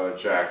through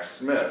Jack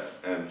Smith.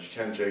 And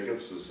Ken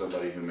Jacobs was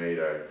somebody who made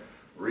a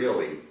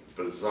really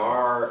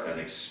bizarre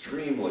and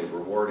extremely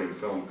rewarding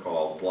film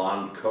called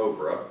Blonde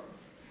Cobra,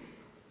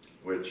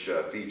 which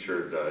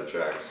featured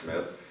Jack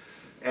Smith.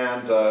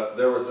 And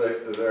there was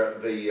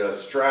the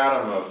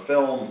stratum of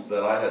film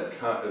that I had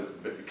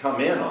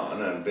come in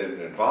on and been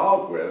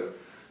involved with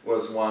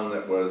was one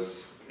that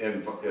was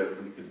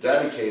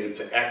dedicated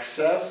to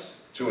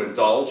excess, to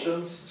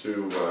indulgence,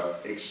 to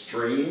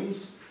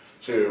extremes,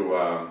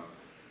 to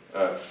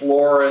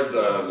florid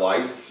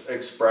life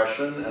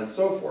expression, and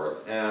so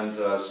forth. And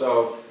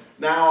so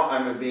now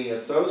I'm being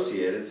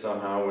associated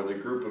somehow with a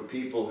group of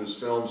people whose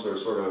films are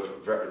sort of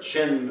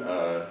chin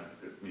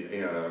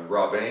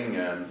rubbing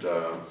and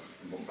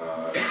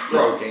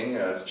stroking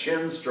as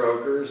chin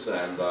strokers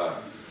and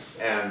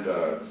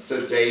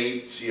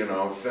sedate,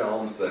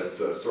 films that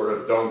sort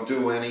of don't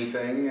do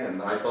anything.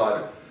 And I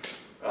thought,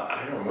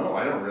 I don't know,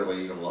 I don't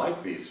really even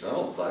like these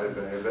films.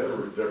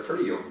 They're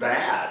pretty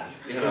bad,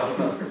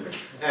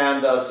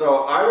 And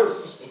so I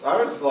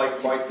was like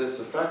quite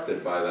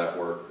disaffected by that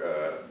work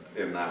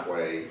in that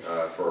way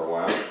for a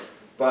while.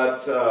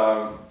 But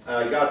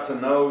I got to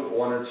know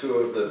one or two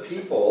of the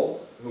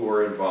people who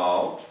were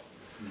involved,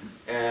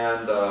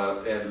 and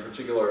in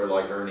particular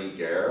like Ernie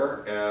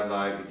Gare, and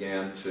I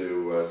began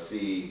to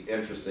see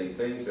interesting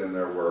things in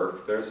their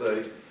work. There's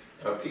a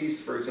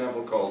piece, for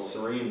example, called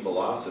Serene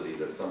Velocity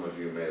that some of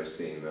you may have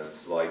seen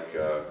that's like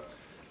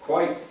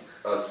quite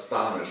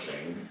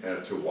astonishing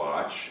to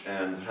watch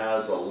and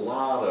has a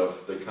lot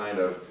of the kind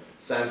of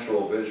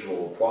central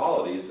visual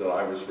qualities that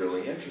I was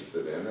really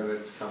interested in, and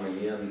it's coming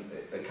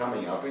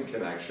up in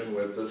connection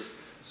with this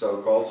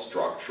so-called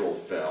structural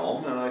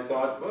film, and I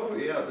thought, oh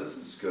yeah, this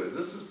is good,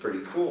 this is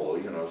pretty cool,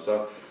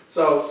 So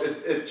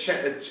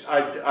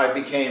I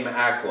became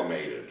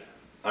acclimated.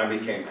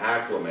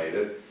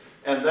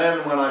 And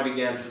then when I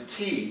began to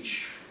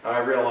teach, I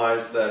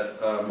realized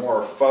that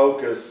more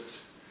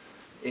focused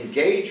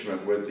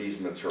engagement with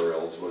these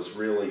materials was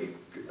really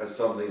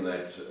something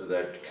that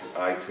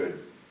I could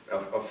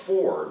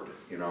afford,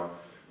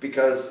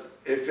 because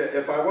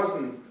if I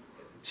wasn't,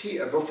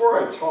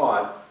 before I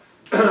taught,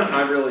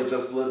 I really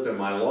just lived in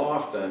my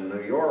loft in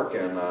New York,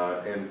 and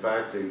in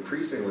fact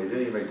increasingly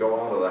didn't even go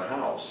out of the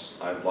house.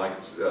 I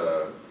liked,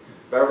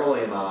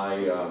 Beverly and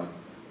I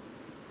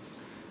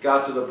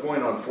got to the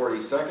point on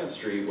 42nd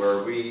Street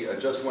where we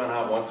just went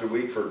out once a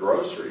week for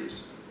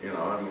groceries,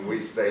 and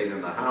we stayed in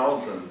the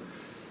house, and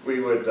we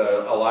would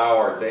allow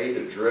our day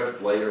to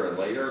drift later and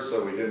later,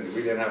 so we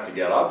didn't have to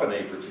get up at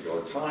any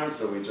particular time,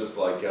 so we just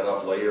like get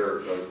up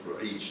later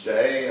each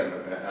day and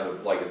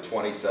had like a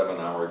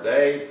 27-hour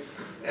day,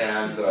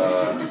 and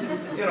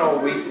a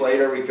week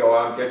later we go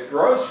out and get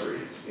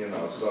groceries,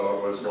 so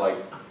it was like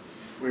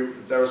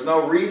there was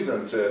no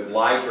reason to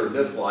like or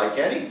dislike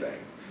anything.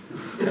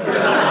 Like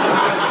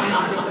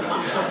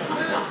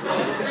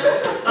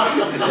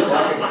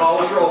a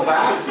cultural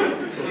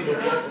vacuum.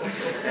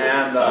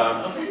 And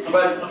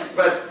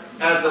but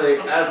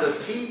as a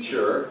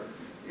teacher,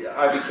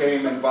 I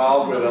became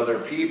involved with other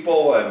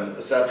people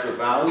and sets of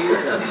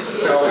values and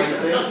showing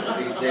things,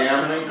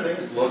 examining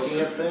things,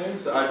 looking at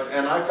things.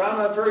 And I found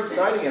that very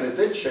exciting, and it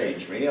did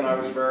change me. And I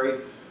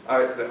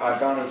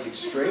found this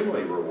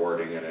extremely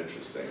rewarding and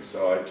interesting.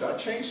 So I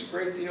changed a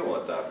great deal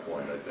at that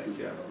point, I think.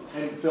 Yeah.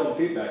 And film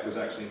feedback was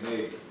actually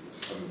made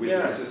with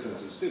Yeah. the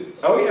assistance of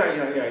students. Oh,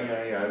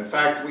 yeah. In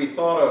fact, we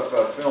thought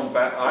of film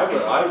back,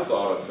 I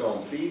thought of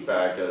film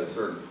feedback at a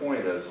certain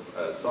point as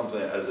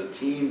something, as a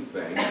team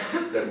thing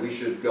that we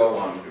should go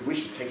on, we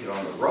should take it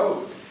on the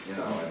road, you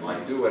know, and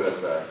like do it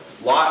as a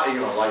lot, you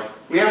know, like,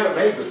 we haven't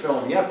made the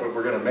film yet, but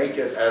we're gonna make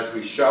it as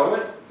we show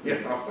it, you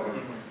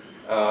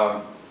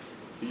know.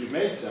 You've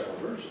made several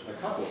versions, a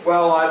couple.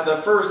 Well,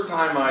 the first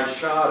time I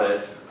shot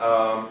it,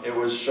 it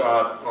was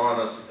shot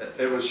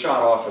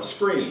off a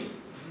screen.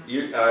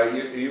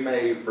 You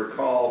may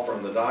recall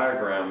from the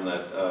diagram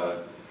that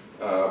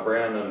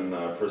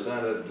Branden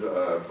presented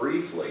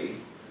briefly.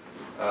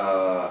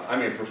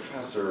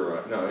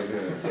 Professor, no, he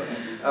didn't.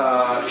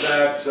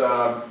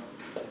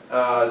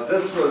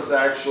 This was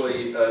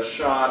actually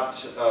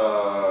shot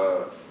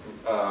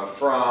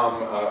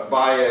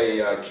by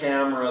a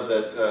camera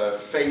that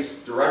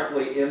faced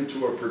directly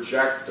into a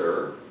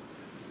projector,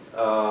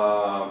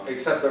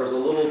 except there was a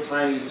little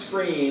tiny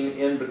screen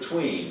in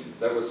between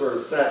that was sort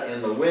of set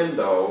in the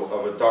window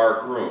of a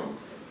dark room.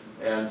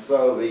 And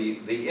so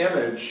the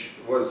image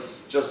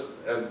was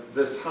just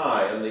this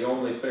high, and the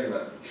only thing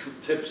that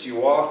tips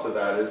you off to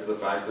that is the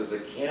fact there's a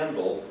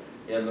candle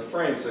in the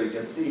frame, so you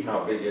can see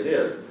how big it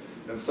is.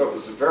 And so it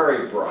was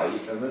very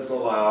bright, and this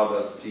allowed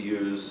us to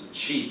use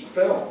cheap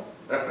film.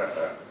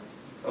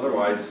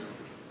 Otherwise,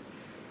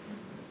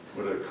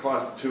 would have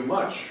cost too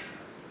much.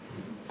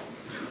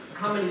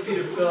 How many feet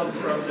of film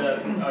from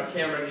the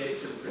camera gauge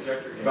to the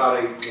projector gauge?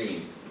 About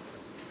 18.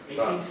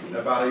 18 feet?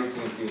 About 18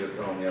 feet of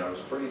film, yeah, it was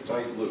a pretty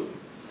tight loop.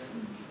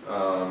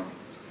 But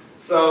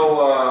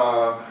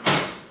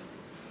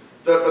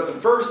the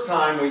first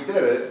time we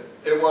did it,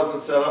 it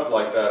wasn't set up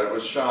like that. It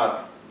was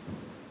shot,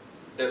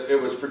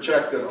 it was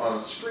projected on a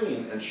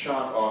screen and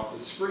shot off the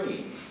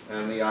screen.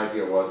 And the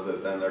idea was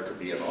that then there could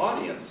be an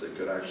audience that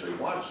could actually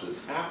watch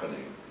this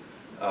happening.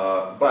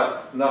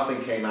 But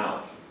nothing came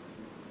out.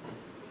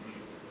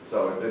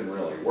 So it didn't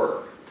really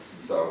work.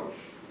 So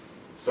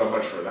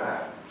much for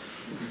that.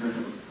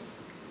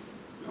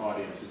 The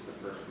audience is the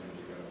first thing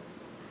to go.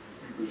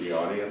 The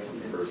audience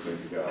is the first thing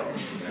to go.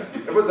 Yeah.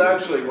 It was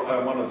actually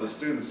one of the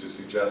students who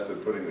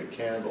suggested putting the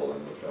candle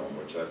in the film,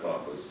 which I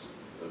thought was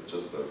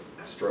just a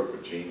stroke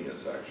of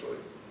genius, actually.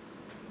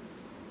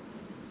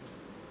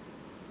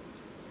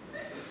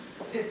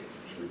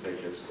 Should we take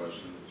his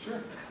question?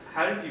 Sure.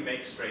 How did you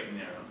make Straight and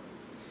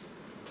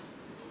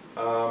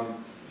Narrow?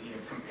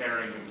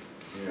 Comparing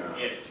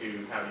it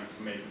to how you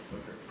made the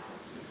Flicker.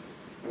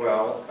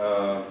 Well,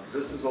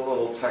 this is a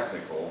little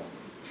technical.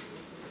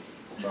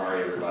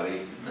 Sorry,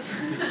 everybody.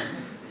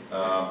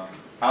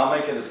 I'll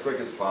make it as quick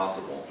as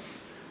possible.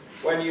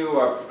 When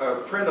you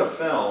print a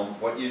film,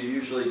 what you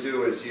usually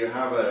do is you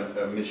have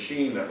a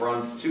machine that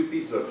runs two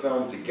pieces of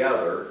film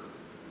together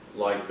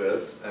like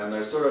this, and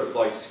they're sort of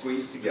like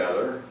squeezed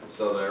together,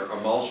 so they're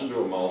emulsion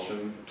to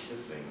emulsion,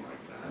 kissing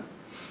like that.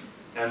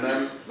 And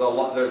then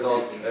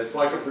it's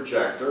like a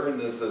projector, and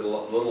there's a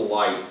little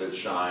light that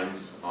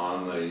shines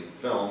on the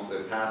film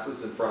that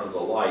passes in front of the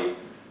light,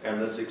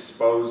 and this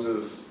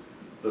exposes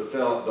the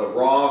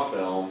raw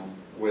film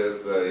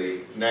with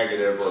the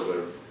negative or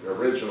the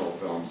original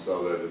film,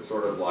 so that it's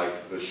sort of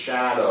like the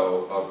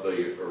shadow of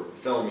the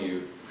film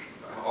you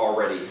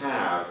already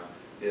have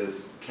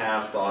is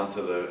cast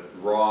onto the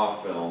raw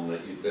film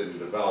that you didn't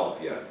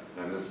develop yet,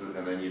 and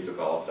then you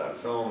develop that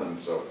film and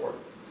so forth.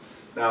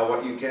 Now,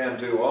 what you can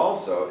do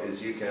also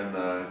is you can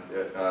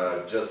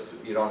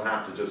you don't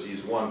have to just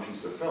use one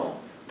piece of film.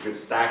 You can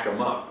stack them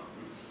up,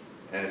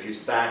 and if you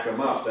stack them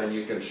up, then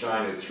you can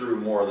shine it through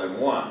more than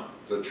one.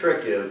 The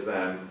trick is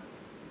then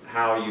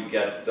how you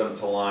get them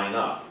to line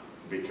up,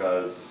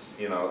 because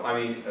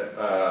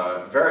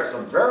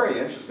some very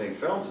interesting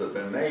films have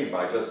been made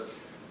by just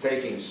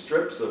taking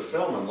strips of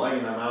film and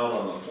laying them out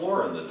on the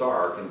floor in the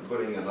dark and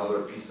putting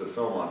another piece of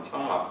film on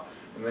top,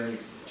 and then you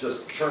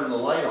just turn the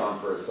light on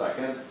for a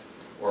second,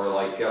 or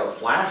like get a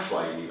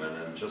flashlight even,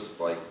 and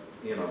just like,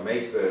 you know,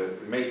 make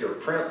your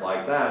print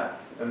like that,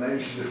 and then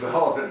you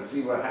develop it and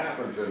see what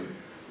happens, and you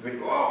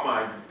think, oh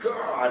my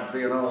God,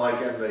 you know,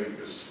 like, and the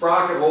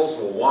sprocket holes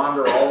will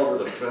wander all over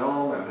the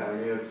film, and I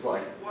mean, it's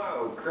like,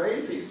 whoa,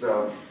 crazy.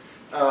 So,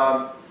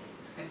 I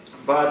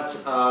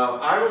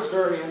was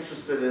very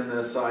interested in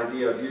this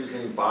idea of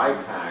using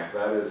bipack,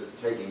 that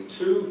is, taking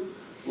two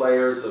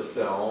layers of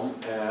film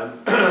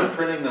and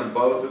printing them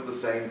both at the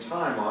same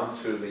time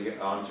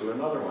onto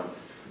another one.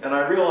 And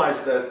I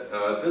realized that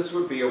this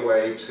would be a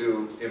way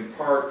to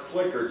impart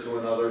flicker to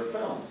another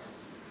film.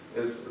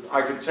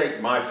 I could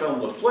take my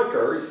film to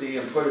flicker, you see,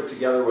 and put it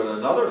together with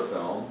another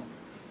film,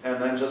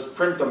 and then just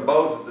print them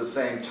both at the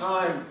same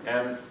time,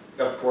 and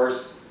of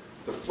course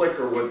the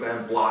flicker would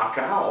then block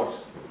out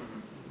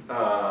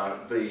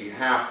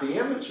half the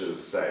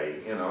images, say,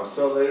 you know,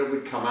 so that it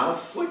would come out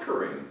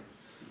flickering.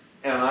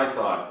 And I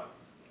thought,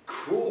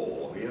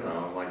 cool, you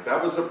know, like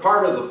that was a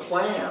part of the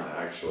plan,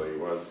 actually,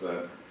 was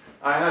that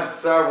I had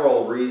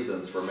several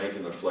reasons for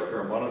making the flicker,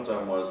 and one of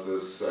them was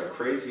this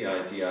crazy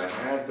idea I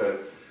had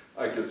that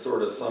I could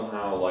sort of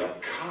somehow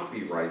like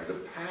copyright the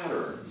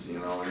patterns, you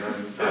know, and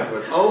then I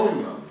would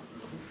own them.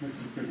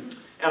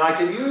 And I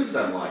could use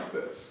them like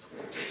this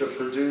to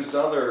produce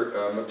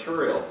other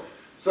material.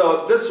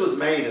 So this was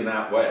made in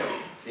that way.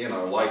 You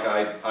know, like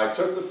I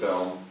took the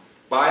film,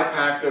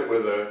 bipacked it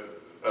with a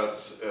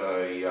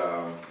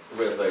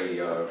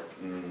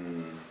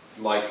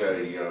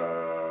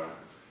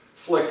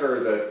flicker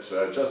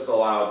that just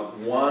allowed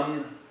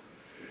one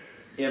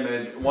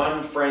image,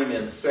 one frame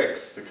in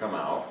 6 to come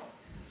out,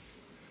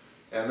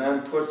 and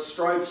then put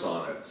stripes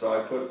on it. So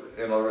I put,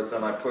 in other words,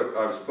 then I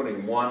was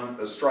putting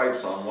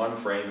stripes on one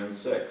frame in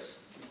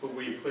 6. But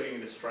were you putting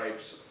the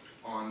stripes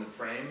on the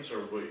frames,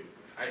 or were you,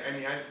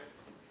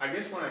 I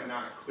guess what I'm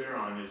not clear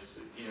on is,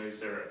 you know, is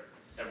there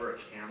ever a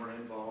camera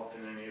involved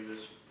in any of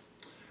this?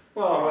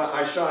 Well,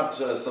 I shot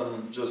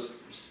some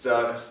just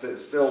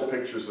still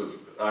pictures of,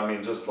 I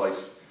mean, just like,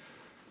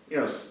 you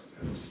know,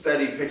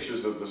 steady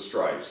pictures of the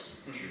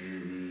stripes.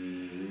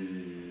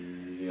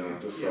 You know,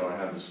 just so I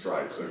had the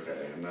stripes,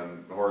 okay. And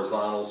then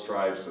horizontal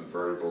stripes and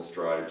vertical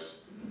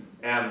stripes.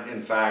 And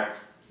in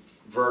fact,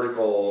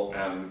 vertical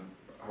and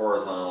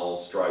horizontal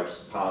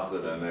stripes,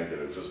 positive and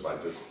negative, just by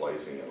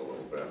displacing it a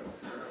little bit.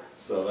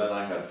 So then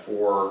I had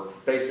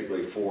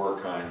basically four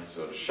kinds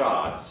of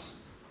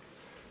shots.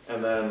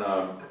 And then,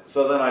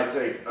 so then I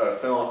take a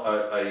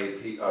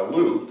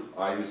loop.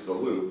 I used a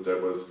loop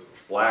that was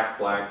black,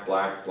 black,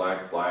 black,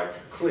 black, black,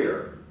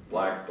 clear.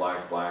 Black,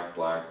 black, black,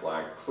 black,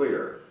 black,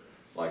 clear.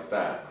 Like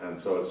that. And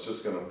so it's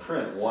just going to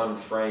print one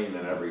frame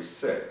in every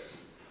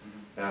 6.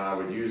 And I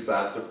would use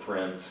that to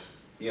print,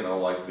 you know,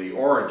 like the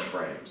orange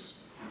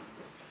frames.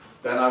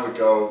 Then I would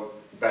go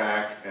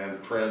back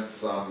and print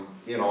some,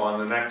 you know, on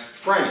the next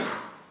frame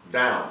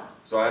down.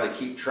 So I had to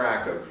keep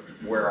track of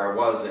where I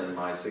was in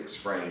my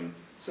 6-frame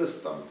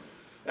system.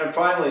 And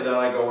finally then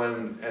I go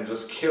in and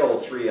just kill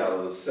 3 out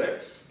of the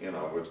 6, you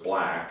know, with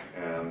black,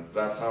 and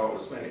that's how it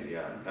was made,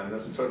 yeah. And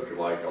this took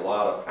like a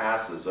lot of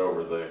passes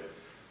over the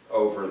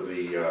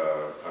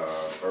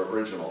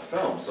original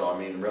film. So I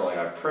mean, really,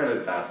 I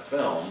printed that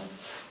film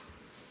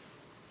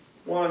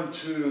 1,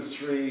 2,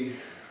 3,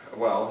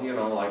 well, you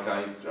know, like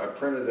I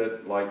printed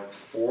it like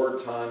 4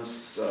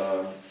 times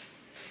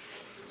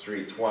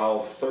 3,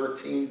 12,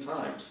 13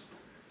 times.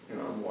 You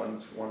know, one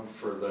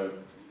for this,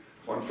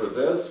 one for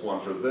this, one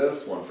for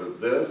this, one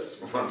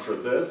for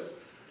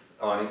this,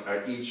 on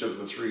each of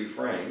the 3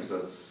 frames.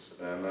 That's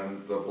and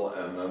then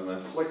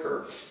the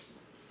flicker.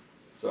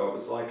 So it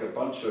was like a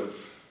bunch of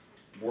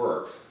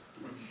work.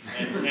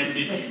 And did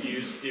you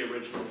use the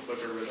original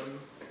flicker rhythm,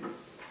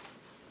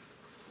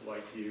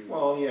 like you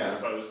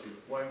supposed to?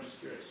 Well, I'm just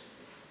curious.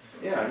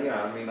 Yeah.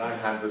 I mean, I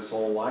had this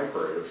whole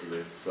library of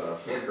this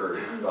flicker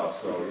stuff,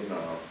 so you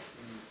know.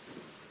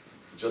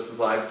 Just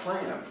as I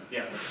planned.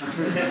 Yeah.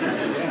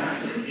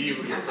 Yeah. You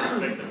were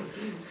perspective.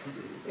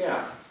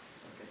 Yeah.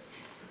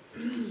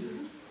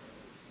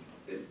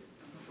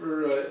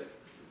 For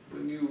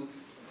when you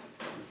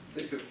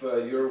think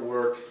of your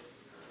work,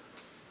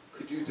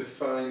 could you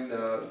define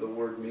the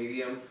word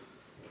medium?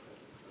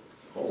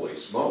 Holy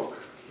smoke.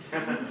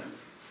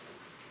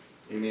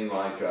 You mean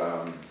like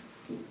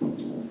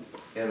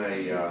in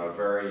a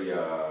very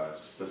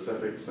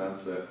specific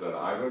sense that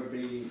I would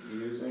be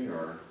using,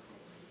 or?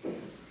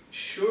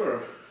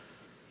 Sure.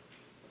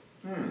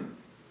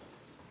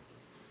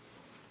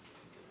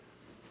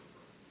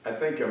 I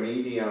think a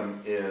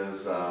medium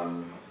is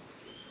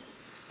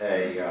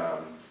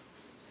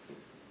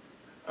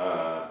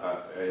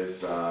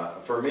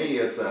for me,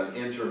 it's an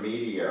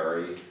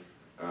intermediary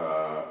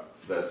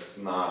that's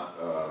not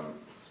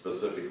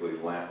specifically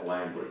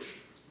language.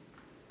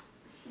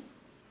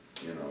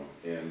 You know,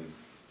 in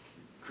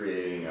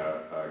creating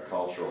a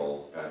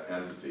cultural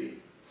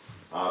entity,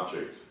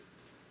 object.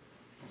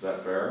 Is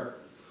that fair?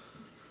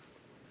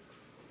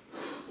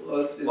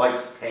 Well,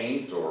 like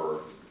paint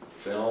or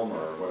film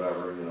or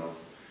whatever, you know.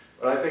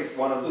 But I think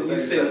one of the when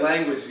things you say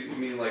language, you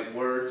mean like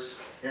words?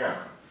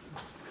 Yeah.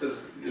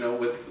 Because, you know,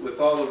 with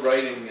all the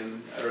writing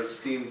and our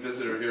esteemed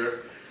visitor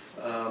here,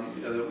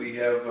 you know, that we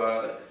have,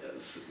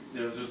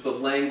 you know, there's the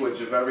language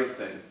of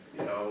everything,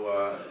 you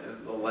know,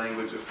 and the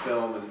language of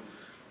film,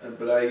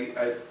 but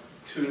I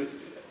tune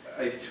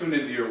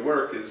into your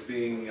work as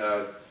being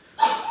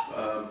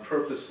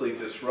purposely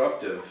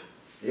disruptive.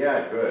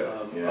 Yeah, good.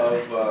 You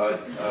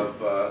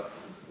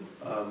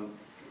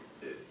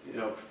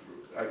know,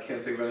 I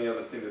can't think of any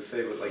other thing to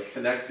say, but like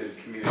connected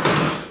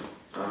communication.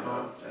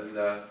 And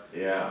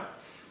yeah.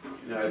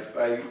 you know,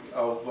 I've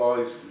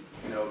always,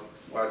 you know,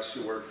 watched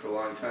your work for a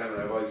long time,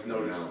 and I've always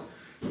noticed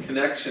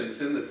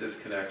connections in the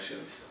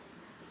disconnections,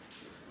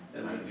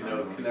 and you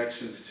know,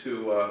 connections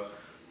to a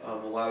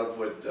lot of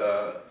what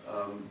the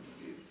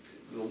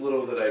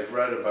little that I've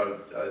read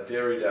about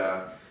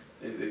Derrida.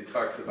 It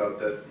talks about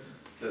that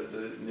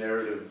the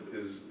narrative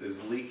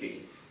is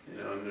leaking, you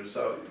know, and there's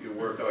your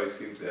work always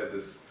seems to have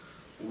this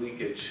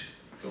leakage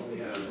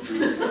going on.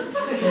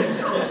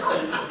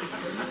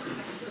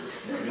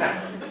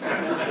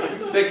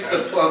 Fix the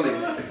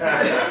plumbing.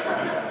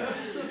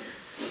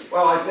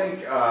 Well, I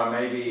think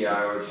maybe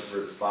I would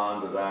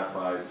respond to that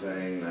by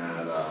saying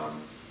that,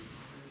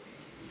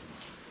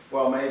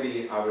 well,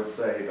 maybe I would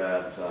say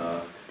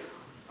that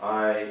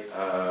I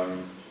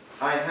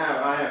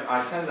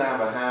tend to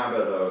have a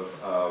habit of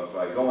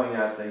going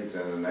at things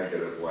in a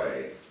negative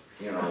way.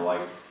 You know,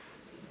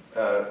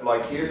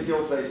 like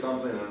he'll say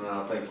something and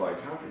I'll think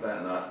like, how could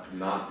that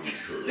not be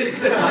true?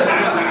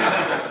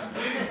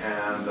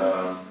 And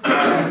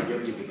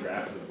Give you the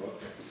draft of the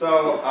book.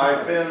 so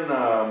I've been,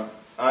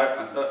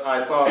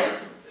 I thought,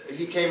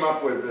 he came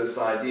up with this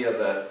idea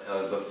that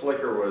the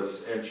flicker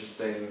was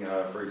interesting,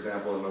 for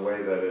example, in the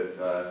way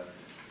that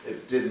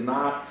it did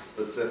not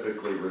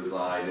specifically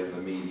reside in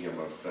the medium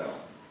of film.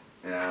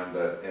 And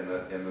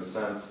in the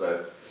sense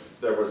that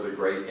there was a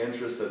great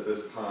interest at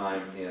this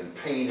time in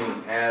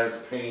painting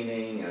as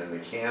painting, and the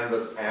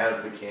canvas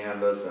as the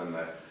canvas, and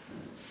the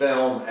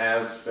film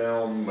as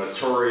film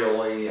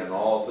materially, and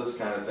all this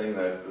kind of thing,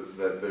 that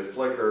the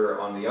flicker,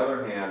 on the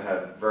other hand,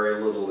 had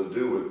very little to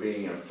do with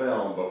being a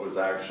film, but was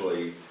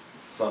actually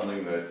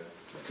something that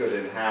could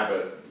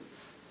inhabit,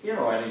 you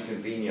know, any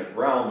convenient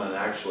realm, and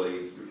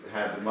actually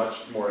had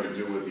much more to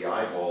do with the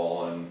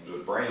eyeball and the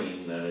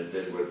brain than it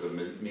did with the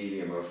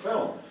medium of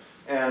film.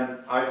 And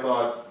I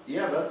thought,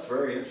 yeah, that's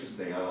very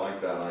interesting. I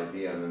like that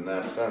idea. And in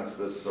that sense,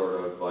 this sort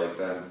of like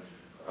then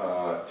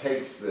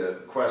takes the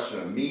question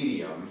of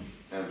medium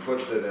and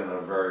puts it in a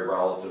very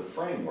relative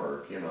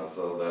framework, you know,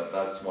 so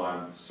that's why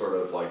I'm sort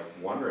of like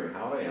wondering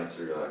how to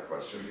answer that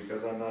question,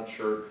 because I'm not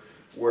sure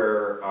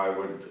where I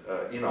would,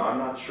 you know, I'm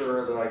not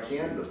sure that I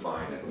can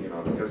define it, you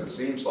know, because it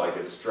seems like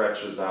it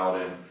stretches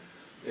out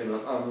in an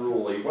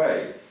unruly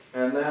way.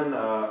 And then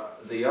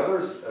the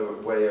other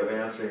way of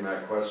answering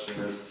that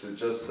question is to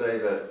just say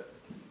that,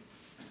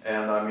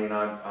 and I mean,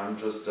 I'm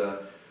just,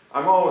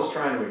 I'm always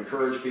trying to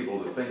encourage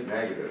people to think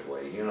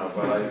negatively, you know,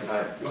 but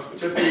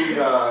to be,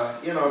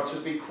 you know, to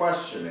be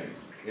questioning,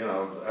 you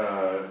know,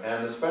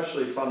 and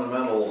especially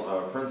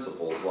fundamental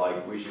principles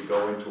like we should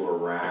go into a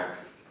rack.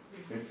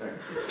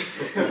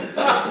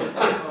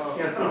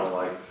 You know,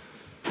 like,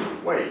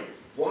 wait,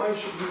 why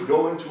should we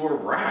go into a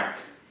rack?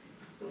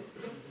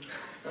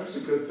 That's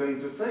a good thing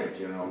to think,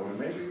 you know, well,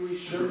 maybe we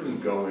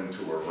shouldn't go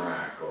into a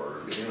rack,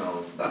 or, you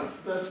know,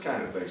 this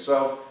kind of thing.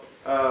 So,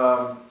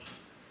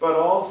 but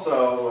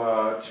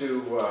also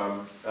to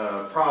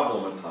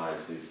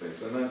problematize these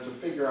things, and then to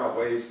figure out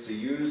ways to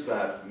use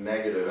that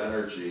negative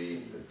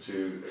energy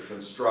to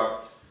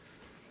construct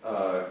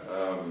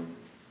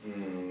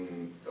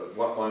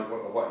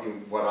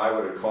what I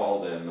would have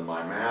called in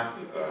my math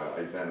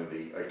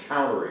identity a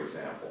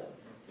counterexample,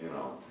 you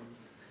know.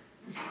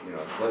 You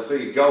know, so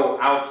you go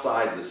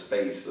outside the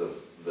space of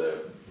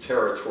the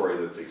territory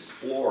that's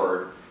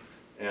explored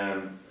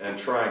and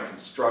try and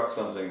construct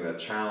something that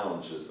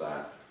challenges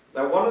that.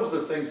 Now, one of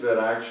the things that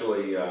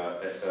actually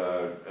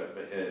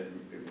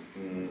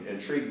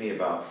intrigued me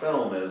about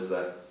film is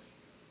that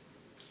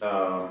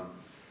I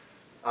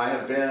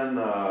have been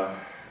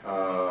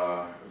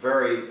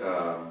very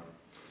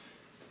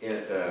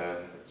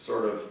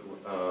sort of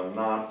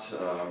not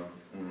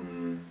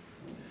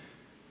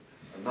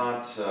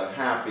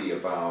happy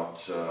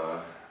about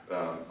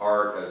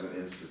art as an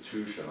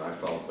institution. I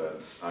felt that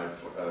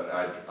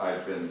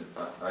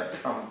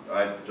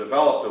I've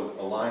developed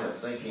a line of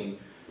thinking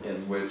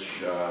in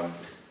which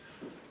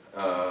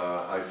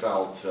I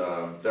felt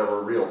there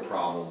were real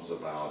problems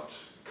about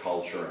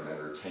culture and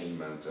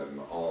entertainment and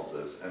all of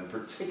this, and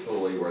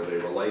particularly where they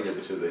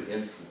related to the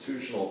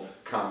institutional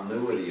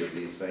continuity of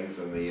these things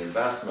and the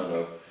investment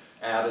of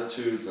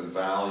attitudes and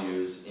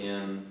values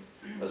in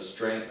a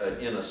strain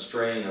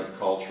of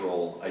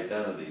cultural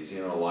identities.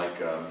 You know,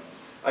 like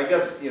I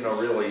guess, you know,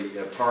 really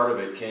part of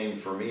it came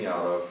for me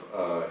out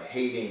of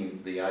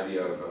hating the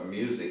idea of a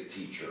music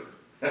teacher.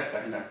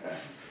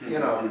 You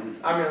know,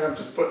 I mean, I'm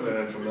just putting it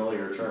in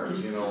familiar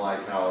terms, you know,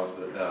 like how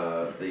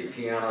the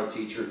piano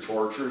teacher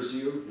tortures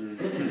you.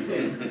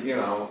 You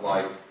know,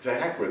 like, to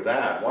heck with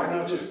that. Why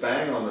not just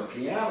bang on the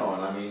piano?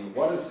 And I mean,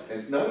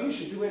 no, you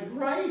should do it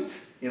right.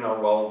 You know,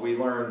 well, we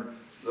learn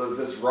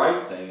this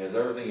right thing is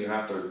everything you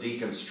have to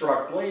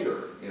deconstruct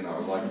later, you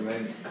know, like, I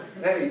mean,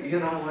 hey, you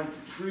know, like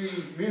free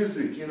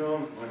music, you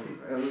know, like,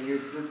 and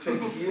it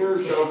takes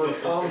years to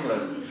overcome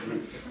and,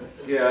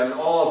 yeah, and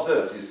all of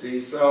this, you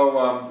see, so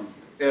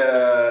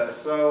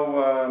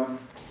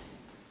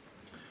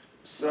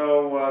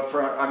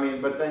I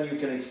mean, but then you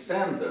can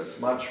extend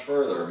this much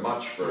further,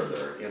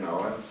 you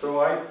know, and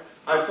so I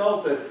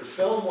felt that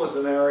film was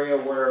an area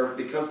where,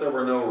 because there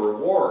were no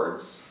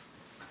rewards,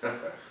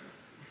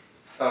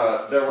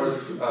 there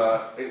was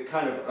a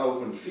kind of an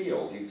open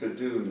field. You could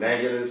do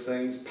negative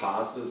things,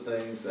 positive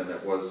things, and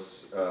it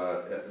was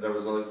there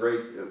was a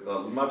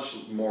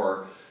much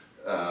more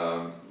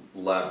labile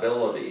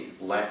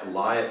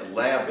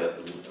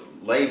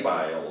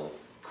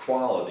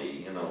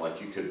quality. You know,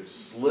 like you could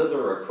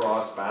slither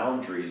across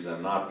boundaries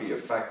and not be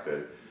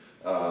affected.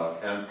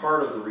 And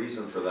part of the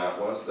reason for that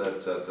was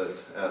that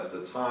at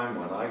the time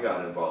when I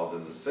got involved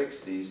in the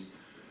 '60s.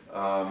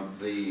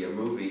 The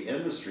movie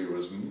industry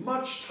was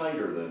much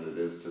tighter than it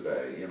is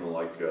today. You know,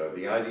 like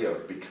the idea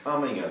of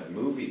becoming a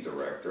movie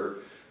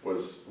director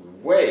was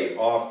way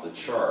off the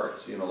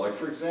charts. You know, like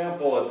for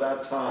example, at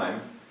that time,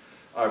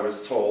 I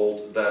was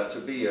told that to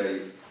be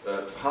a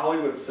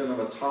Hollywood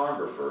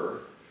cinematographer,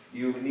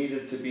 you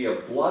needed to be a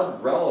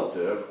blood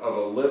relative of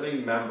a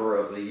living member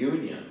of the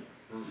union.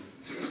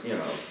 You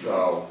know,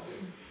 so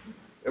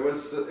it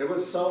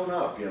was sewn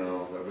up, you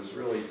know, it was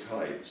really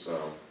tight,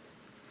 so.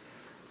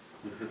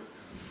 You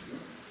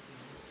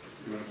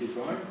want to keep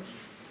going?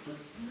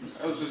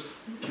 I was just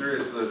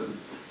curious that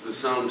the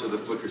sound to the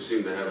flicker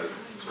seemed to have a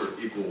sort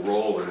of equal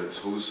role in its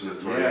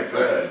hallucinatory effect.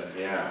 Good,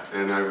 yeah.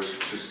 And I was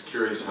just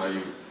curious how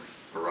you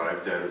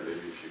arrived at it, maybe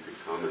if you could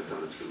comment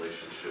on its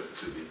relationship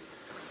to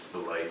the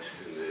light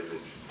in the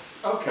image.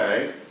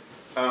 Okay,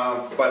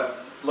 but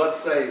let's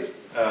say,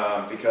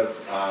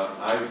 because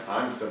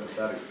I'm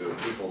sympathetic to the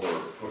people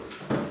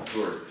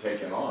who are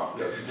taking off,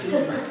 because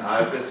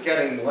it's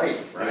getting late,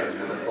 right?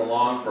 And it's a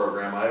long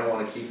program. I don't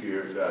want to keep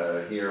you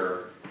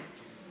here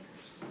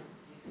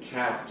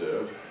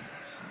captive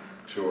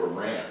to a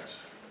rant,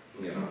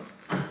 you know.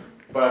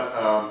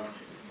 But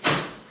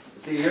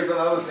see, here's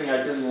another thing I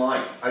didn't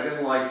like. I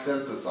didn't like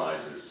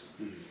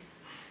synthesizers.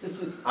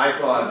 I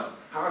thought,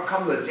 how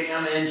come the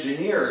damn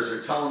engineers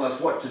are telling us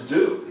what to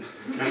do?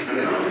 You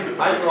know,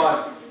 I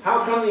thought,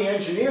 how come the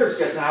engineers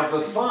get to have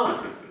the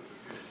fun?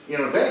 You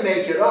know, they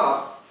make it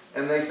up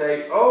and they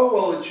say, oh,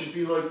 well, it should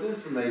be like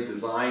this, and they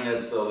design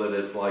it so that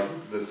it's like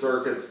the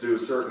circuits do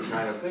certain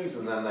kind of things,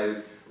 and then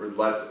they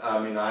let, I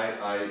mean,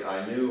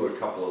 I knew a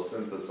couple of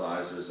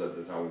synthesizers at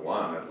the time,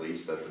 one at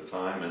least at the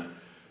time,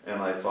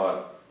 and I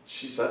thought,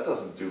 geez, that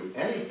doesn't do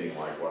anything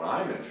like what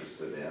I'm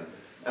interested in.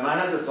 And I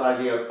had this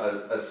idea,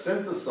 a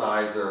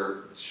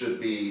synthesizer should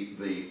be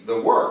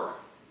the work,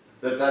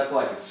 that's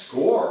like a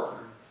score.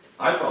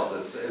 I felt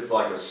this, it's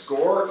like a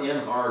score in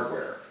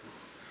hardware.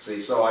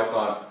 See, so I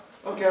thought,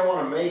 okay, I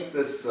want to make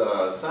this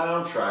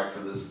soundtrack for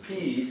this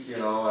piece, you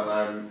know, and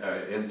I'm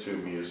into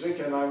music,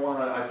 and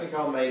I think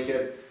I'll make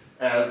it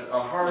as a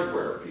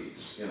hardware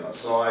piece, you know.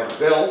 So I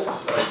built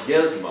a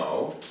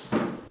gizmo,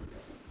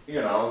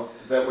 you know,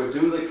 that would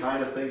do the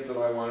kind of things that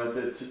I wanted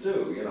it to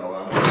do. You know,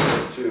 I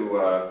wanted it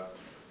to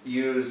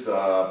use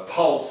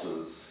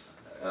pulses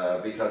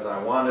because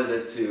I wanted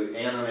it to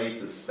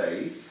animate the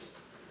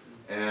space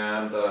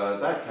and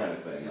that kind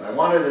of thing. And I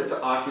wanted it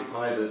to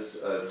occupy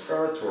this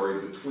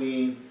territory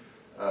between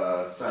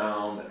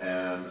sound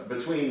and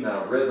between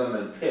rhythm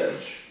and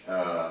pitch.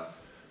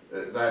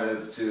 That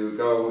is to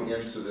go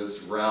into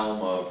this realm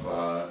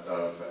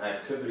of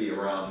activity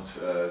around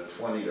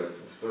 20 to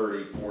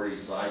 30, 40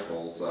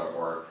 cycles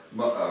or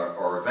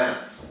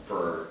events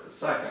per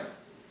second.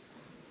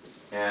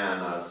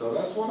 And so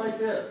that's what I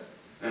did.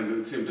 And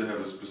it seemed to have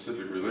a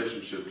specific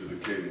relationship to the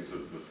cadence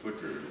of the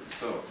flicker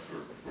itself,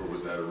 or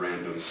was that a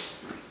random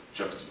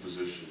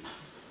juxtaposition?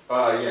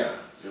 Yeah.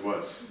 It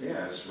was?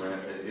 Yeah, it's random.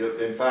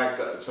 In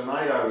fact,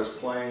 tonight I was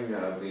playing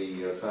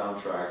the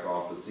soundtrack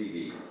off a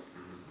CD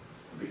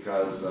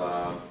because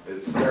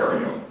it's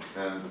stereo,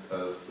 and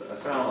a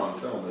sound on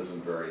film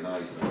isn't very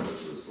nice, and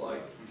this was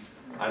like,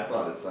 I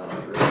thought it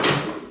sounded really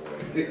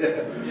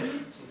beautiful.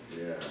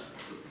 Yeah.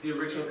 The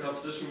original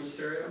composition was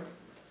stereo?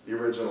 The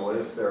original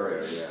is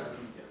stereo, yeah.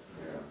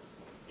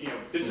 You know,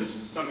 this is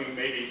something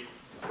maybe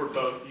for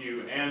both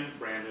you and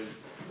Brandon.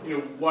 You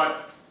know,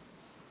 what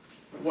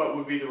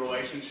would be the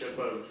relationship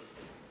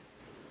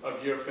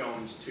of your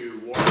films to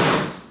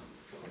Warhol's?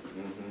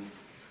 Mm-hmm.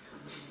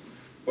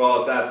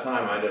 Well, at that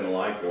time, I didn't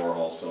like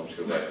Warhol's films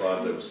because I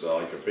thought it was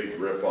like a big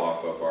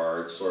rip-off of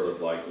our sort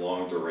of like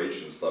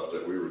long-duration stuff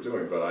that we were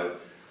doing. But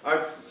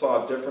I've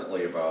thought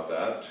differently about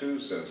that too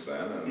since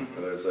then. And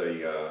there's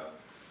a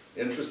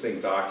interesting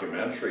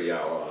documentary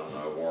out on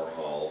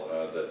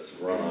Warhol that's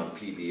run on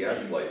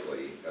PBS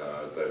lately.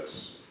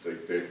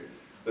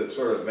 That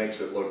sort of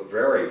makes it look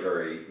very,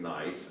 very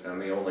nice.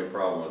 And the only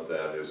problem with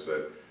that is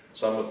that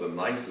some of the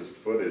nicest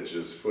footage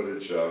is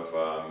footage of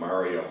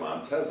Mario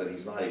Montez, and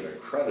he's not even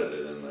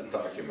credited in the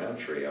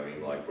documentary. I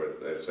mean, like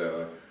what they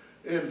said,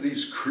 and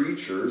these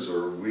creatures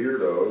are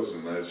weirdos,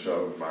 and they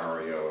showed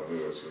Mario,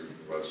 who was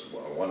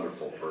a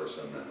wonderful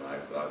person, and I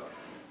thought,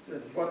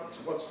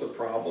 what's the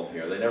problem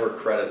here? They never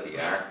credit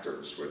the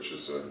actors, which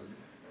has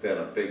been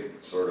a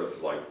big sort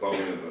of like bone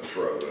in the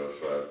throat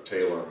of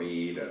Taylor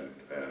Mead,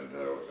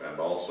 and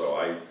also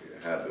I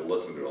had to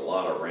listen to a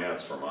lot of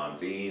rants from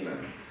Ondine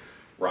and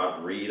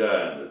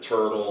Rita and the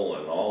Turtle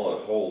and all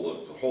the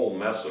whole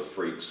mess of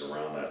freaks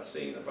around that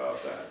scene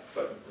about that.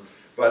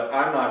 But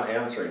I'm not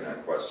answering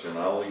that question.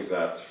 I'll leave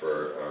that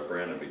for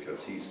Brandon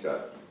because he's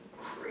got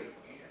great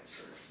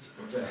answers.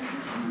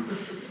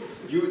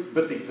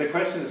 But the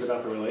question is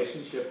about the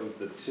relationship of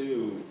the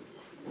two.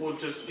 Well,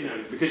 just, you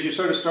know, because you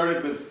sort of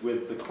started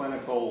with the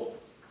clinical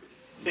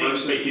thing,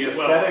 versus but the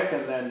aesthetic,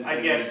 and then I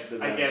guess.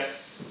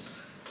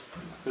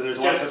 So there's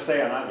lots to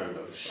say on either of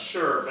those.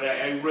 Sure, but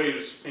I really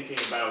was thinking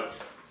about,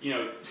 you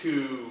know,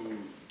 two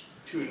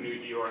New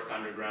York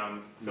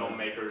underground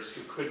filmmakers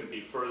who couldn't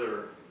be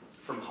further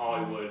from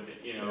Hollywood,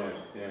 you know,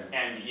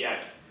 and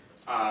yet,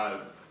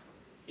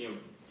 you know,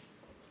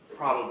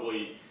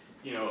 probably,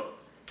 you know,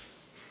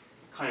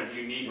 kind of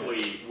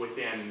uniquely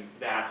within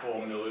that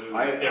whole milieu,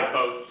 they're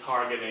both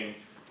targeting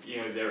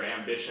their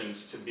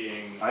ambitions to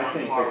being I on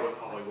think par that- with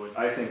Hollywood.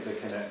 I think the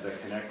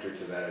connector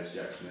to that is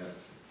Jack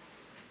Smith.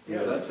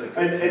 Yeah, that's a good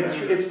And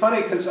it's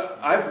funny because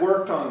I've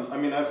worked on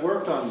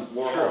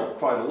Warhol Sure.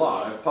 quite a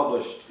lot. I've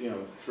published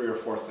 3 or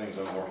 4 things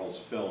on Warhol's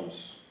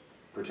films,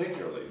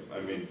 particularly. I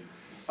mean,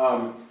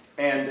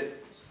 and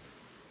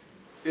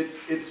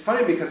it's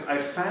funny because I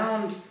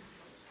found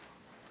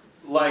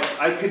like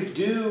I could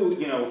do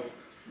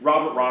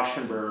Robert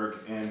Rauschenberg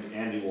and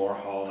Andy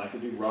Warhol, and I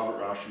could do Robert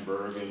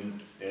Rauschenberg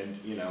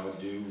and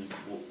do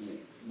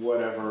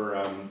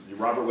whatever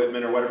Robert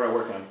Whitman or whatever I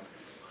work on.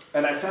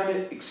 And I found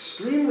it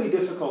extremely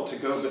difficult to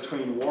go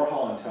between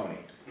Warhol and Tony.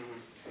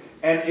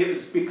 And it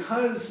was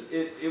because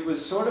it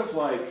was sort of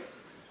like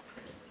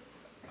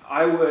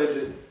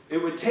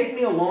it would take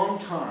me a long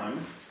time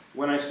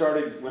when I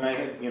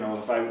had,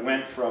 if I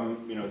went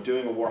from,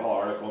 doing a Warhol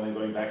article and then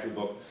going back to the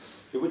book,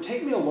 it would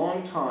take me a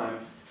long time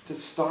to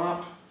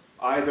stop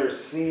either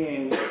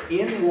seeing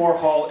in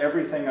Warhol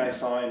everything I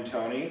saw in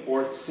Tony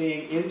or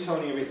seeing in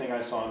Tony everything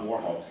I saw in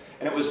Warhol.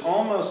 And it was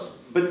almost,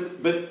 but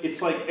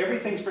it's like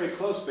everything's very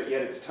close, but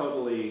yet it's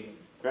totally,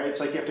 right? It's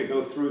like you have to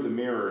go through the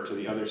mirror to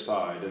the other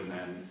side and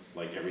then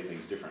like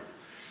everything's different.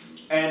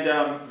 And,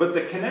 but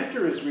the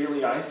connector is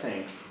really, I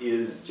think,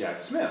 is Jack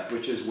Smith,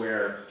 which is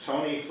where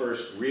Tony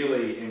first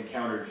really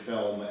encountered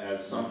film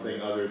as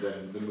something other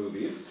than the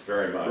movies.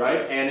 Very much.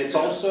 Right? And it's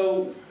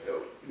also,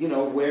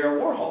 where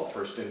Warhol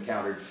first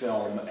encountered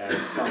film as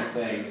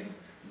something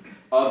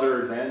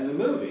other than the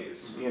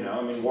movies.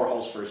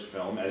 Warhol's first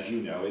film, as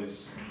you know,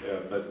 is,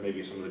 but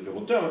maybe some of the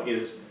people don't,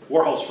 is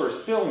Warhol's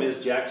first film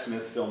is Jack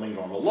Smith filming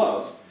Normal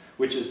Love,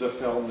 which is the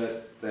film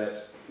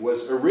that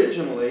was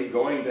originally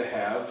going to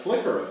have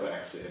flicker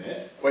effects in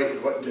it.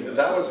 Wait, what?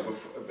 That was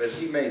before, but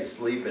he made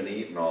Sleep and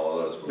Eat and all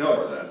of those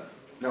before that.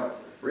 No.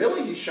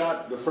 Really? He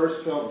shot. The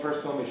first film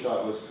he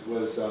shot was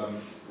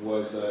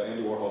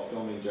Andy Warhol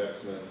filming Jack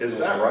Smith. Is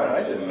that right?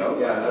 I didn't know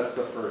that. Yeah, that's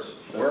the first.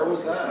 Where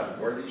was that?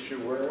 Where did he shoot?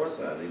 Where was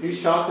that? He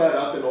shot that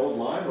up in Old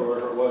Line, or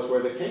wherever it was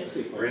where the cake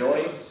sequence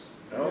Really? was.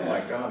 Oh Yeah. my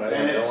God! I And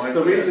had no it's idea.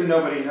 the reason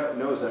nobody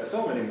knows that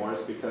film anymore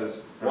is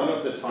because one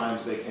of the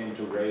times they came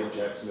to raid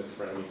Jack Smith's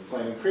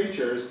Flaming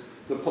Creatures,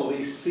 the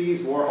police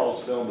seized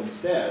Warhol's film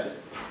instead,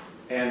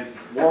 and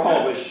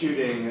Warhol was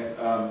shooting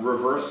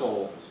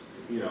reversal.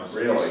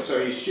 Really?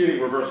 So he's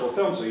shooting reversal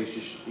film, so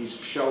he's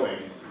showing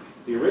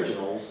the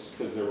originals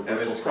because they're reversal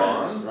And it's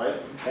prints, gone? right?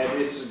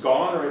 And it's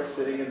gone, or it's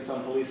sitting in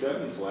some police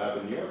evidence lab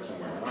in New York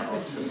somewhere.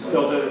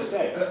 Still to this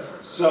day.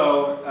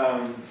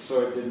 So,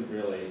 so it didn't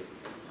really,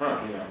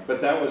 But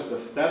that's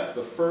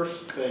the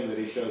first thing that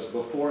he shows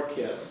before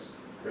Kiss,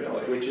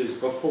 Really? which is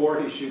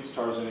before he shoots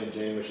Tarzan and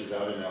Jane, which is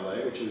out in L.A.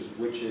 Which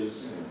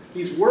is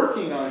he's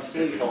working on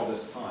Sleep all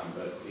this time,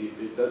 but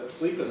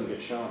Sleep doesn't get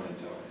shown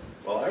until.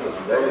 Well, I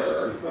was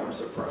there. I'm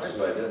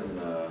surprised I didn't.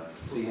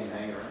 See him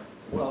hang around.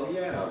 Well,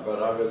 yeah,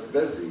 but I was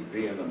busy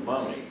being the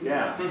mummy.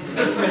 Yeah.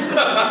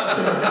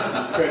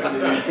 couldn't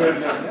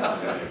have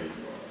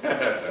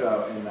known.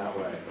 So in that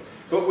way.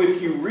 But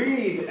if you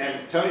read,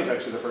 and Tony's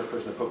actually the first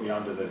person to put me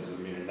onto this,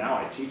 and now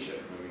I teach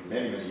it.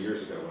 Many, many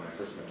years ago when I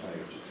first met Tony,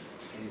 which is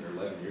 10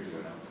 or 11 years ago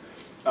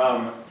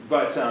now.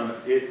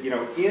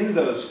 In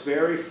those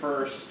very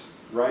first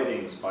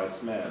writings by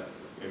Smith,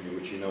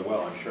 which you know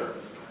well, I'm sure,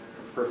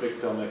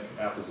 Perfect Filmic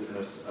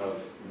Appositeness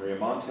of Maria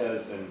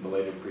Montez and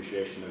Belated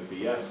Appreciation of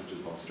V.S., which is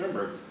von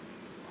Sternberg,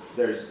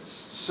 there's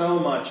so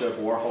much of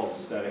Warhol's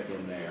aesthetic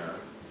in there,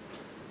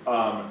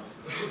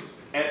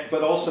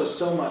 but also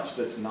so much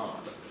that's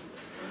not.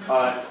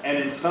 And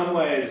in some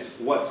ways,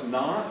 what's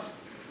not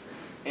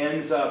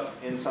ends up,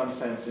 in some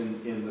sense,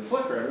 in the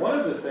flicker. And one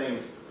of the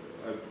things,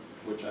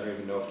 which I don't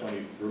even know if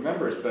Tony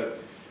remembers, but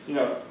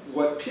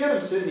what P.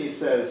 Adam Sidney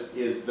says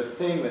is the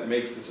thing that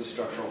makes this a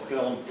structural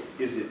film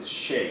is its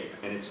shape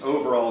and its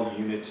overall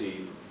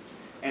unity.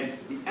 And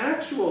the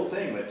actual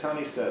thing that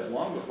Tony says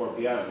long before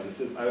P. Adam, he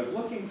says, I was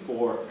looking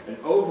for an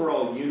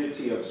overall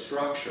unity of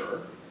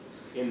structure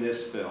in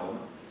this film,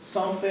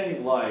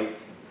 something like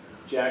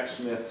Jack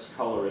Smith's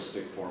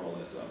coloristic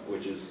formalism,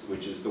 which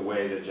is the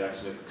way that Jack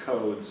Smith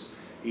codes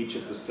each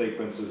of the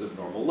sequences of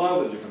Normal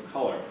Love with a different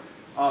color.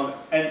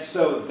 And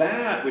so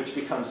that, which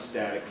becomes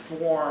static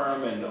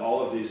form and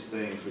all of these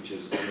things, which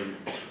is,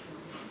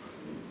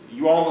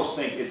 you almost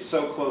think it's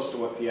so close to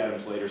what P.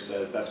 Adams later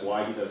says, that's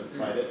why he doesn't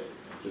cite it.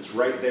 It's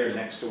right there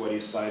next to what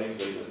he's citing,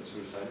 but he doesn't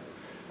sort of cite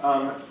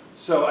it.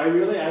 So I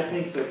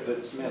think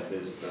that Smith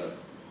is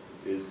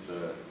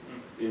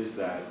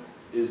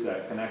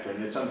that connector.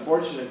 And it's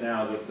unfortunate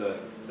now that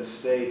the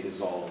state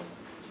is all,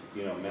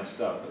 messed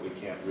up, that we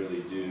can't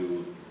really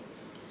do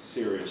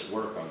serious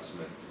work on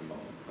Smith at the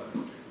moment. But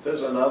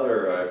there's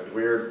another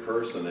weird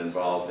person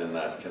involved in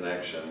that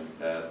connection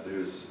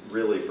who's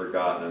really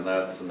forgotten, and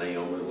that's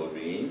Naomi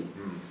Levine.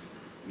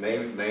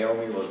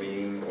 Naomi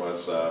Levine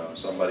was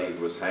somebody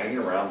who was hanging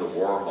around the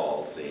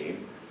Warhol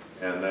scene,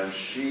 and then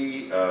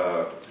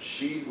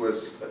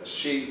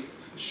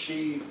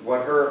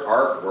what her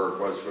artwork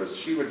was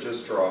she would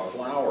just draw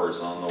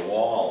flowers on the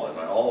wall and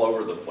all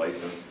over the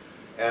place,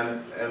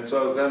 And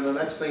so then the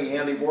next thing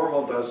Andy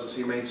Warhol does is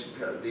he makes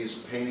these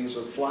paintings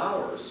of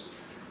flowers.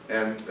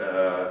 And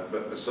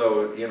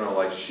so, you know,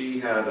 like she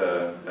had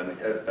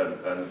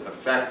an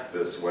effect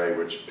this way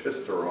which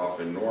pissed her off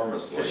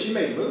enormously. But she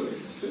made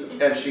movies too.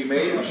 And she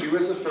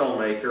was a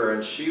filmmaker,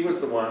 and she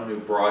was the one who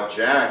brought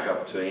Jack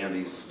up to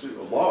Andy's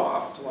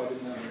loft. Oh, I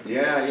didn't know.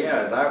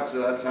 Yeah,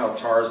 that's how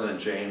Tarzan and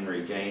Jane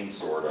Regained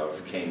sort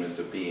of came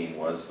into being,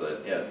 was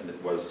that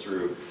it was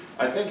through,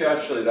 I think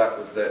actually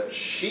that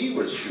she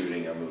was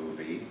shooting a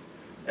movie,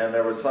 and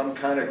there was some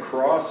kind of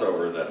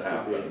crossover that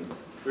happened.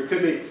 There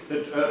could be,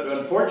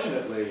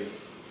 unfortunately,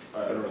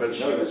 I don't know But if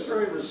she you know was this.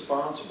 very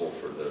responsible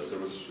for this. It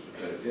was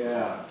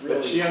Yeah, really,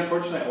 but she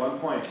unfortunately at one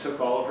point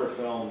took all of her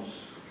films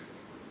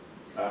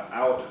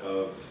out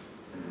of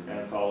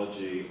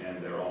anthology,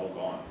 and they're all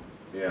gone.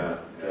 yeah.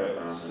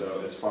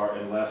 So as far,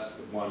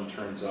 unless one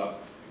turns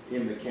up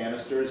in the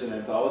canisters in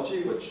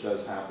anthology, which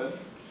does happen,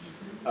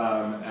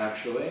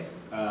 actually,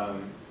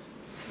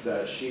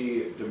 that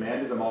she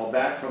demanded them all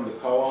back from the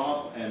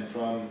co-op and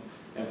from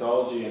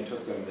anthology and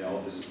took them, they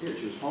all disappeared.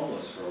 She was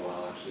homeless for a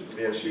while,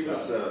 actually. Yeah, she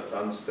was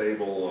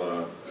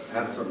unstable,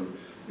 had some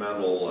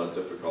mental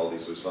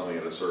difficulties or something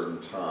at a certain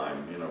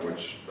time, you know,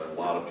 which a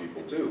lot of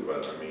people do,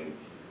 but I mean,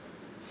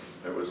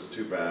 it was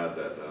too bad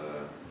that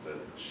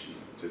she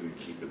didn't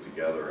keep it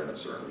together in a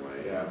certain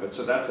way. Yeah, but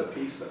so that's a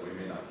piece that we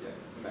may not get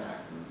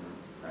back,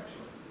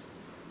 actually,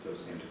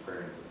 those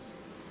antiquarians.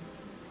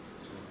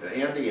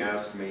 Andy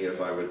asked me if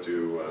I would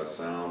do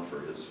sound for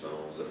his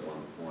films at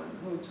one point.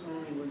 Oh,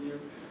 Tony, would you?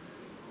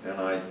 And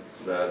I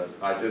said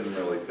I didn't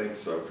really think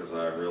so, because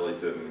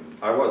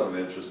I wasn't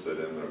interested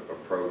in the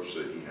approach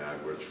that he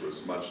had, which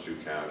was much too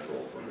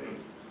casual for me.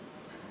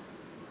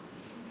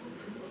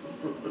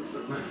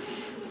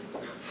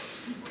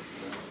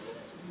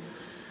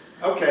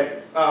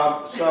 Okay,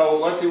 so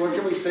let's see, what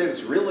can we say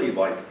that's really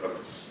like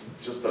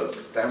just a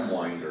stem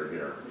winder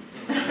here?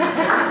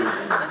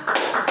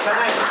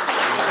 Thanks.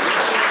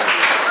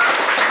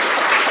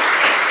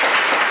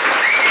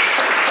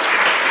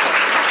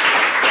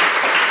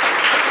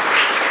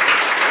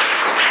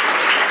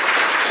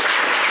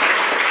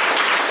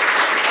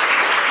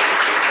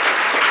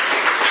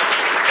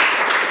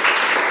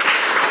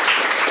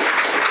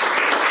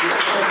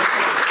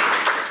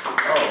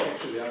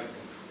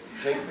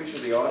 Take a picture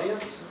of the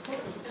audience?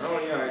 Oh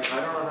yeah, I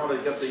don't know how to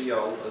get the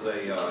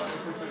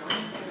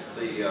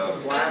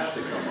flash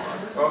to come on.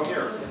 Oh,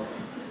 here.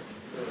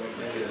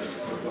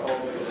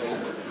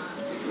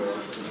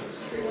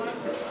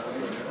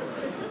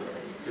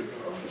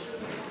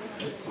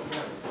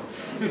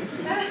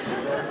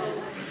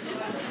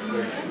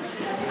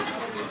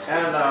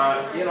 And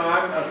you know,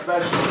 I'm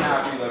especially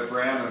happy that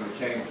Brandon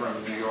came from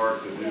New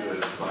York to do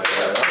this.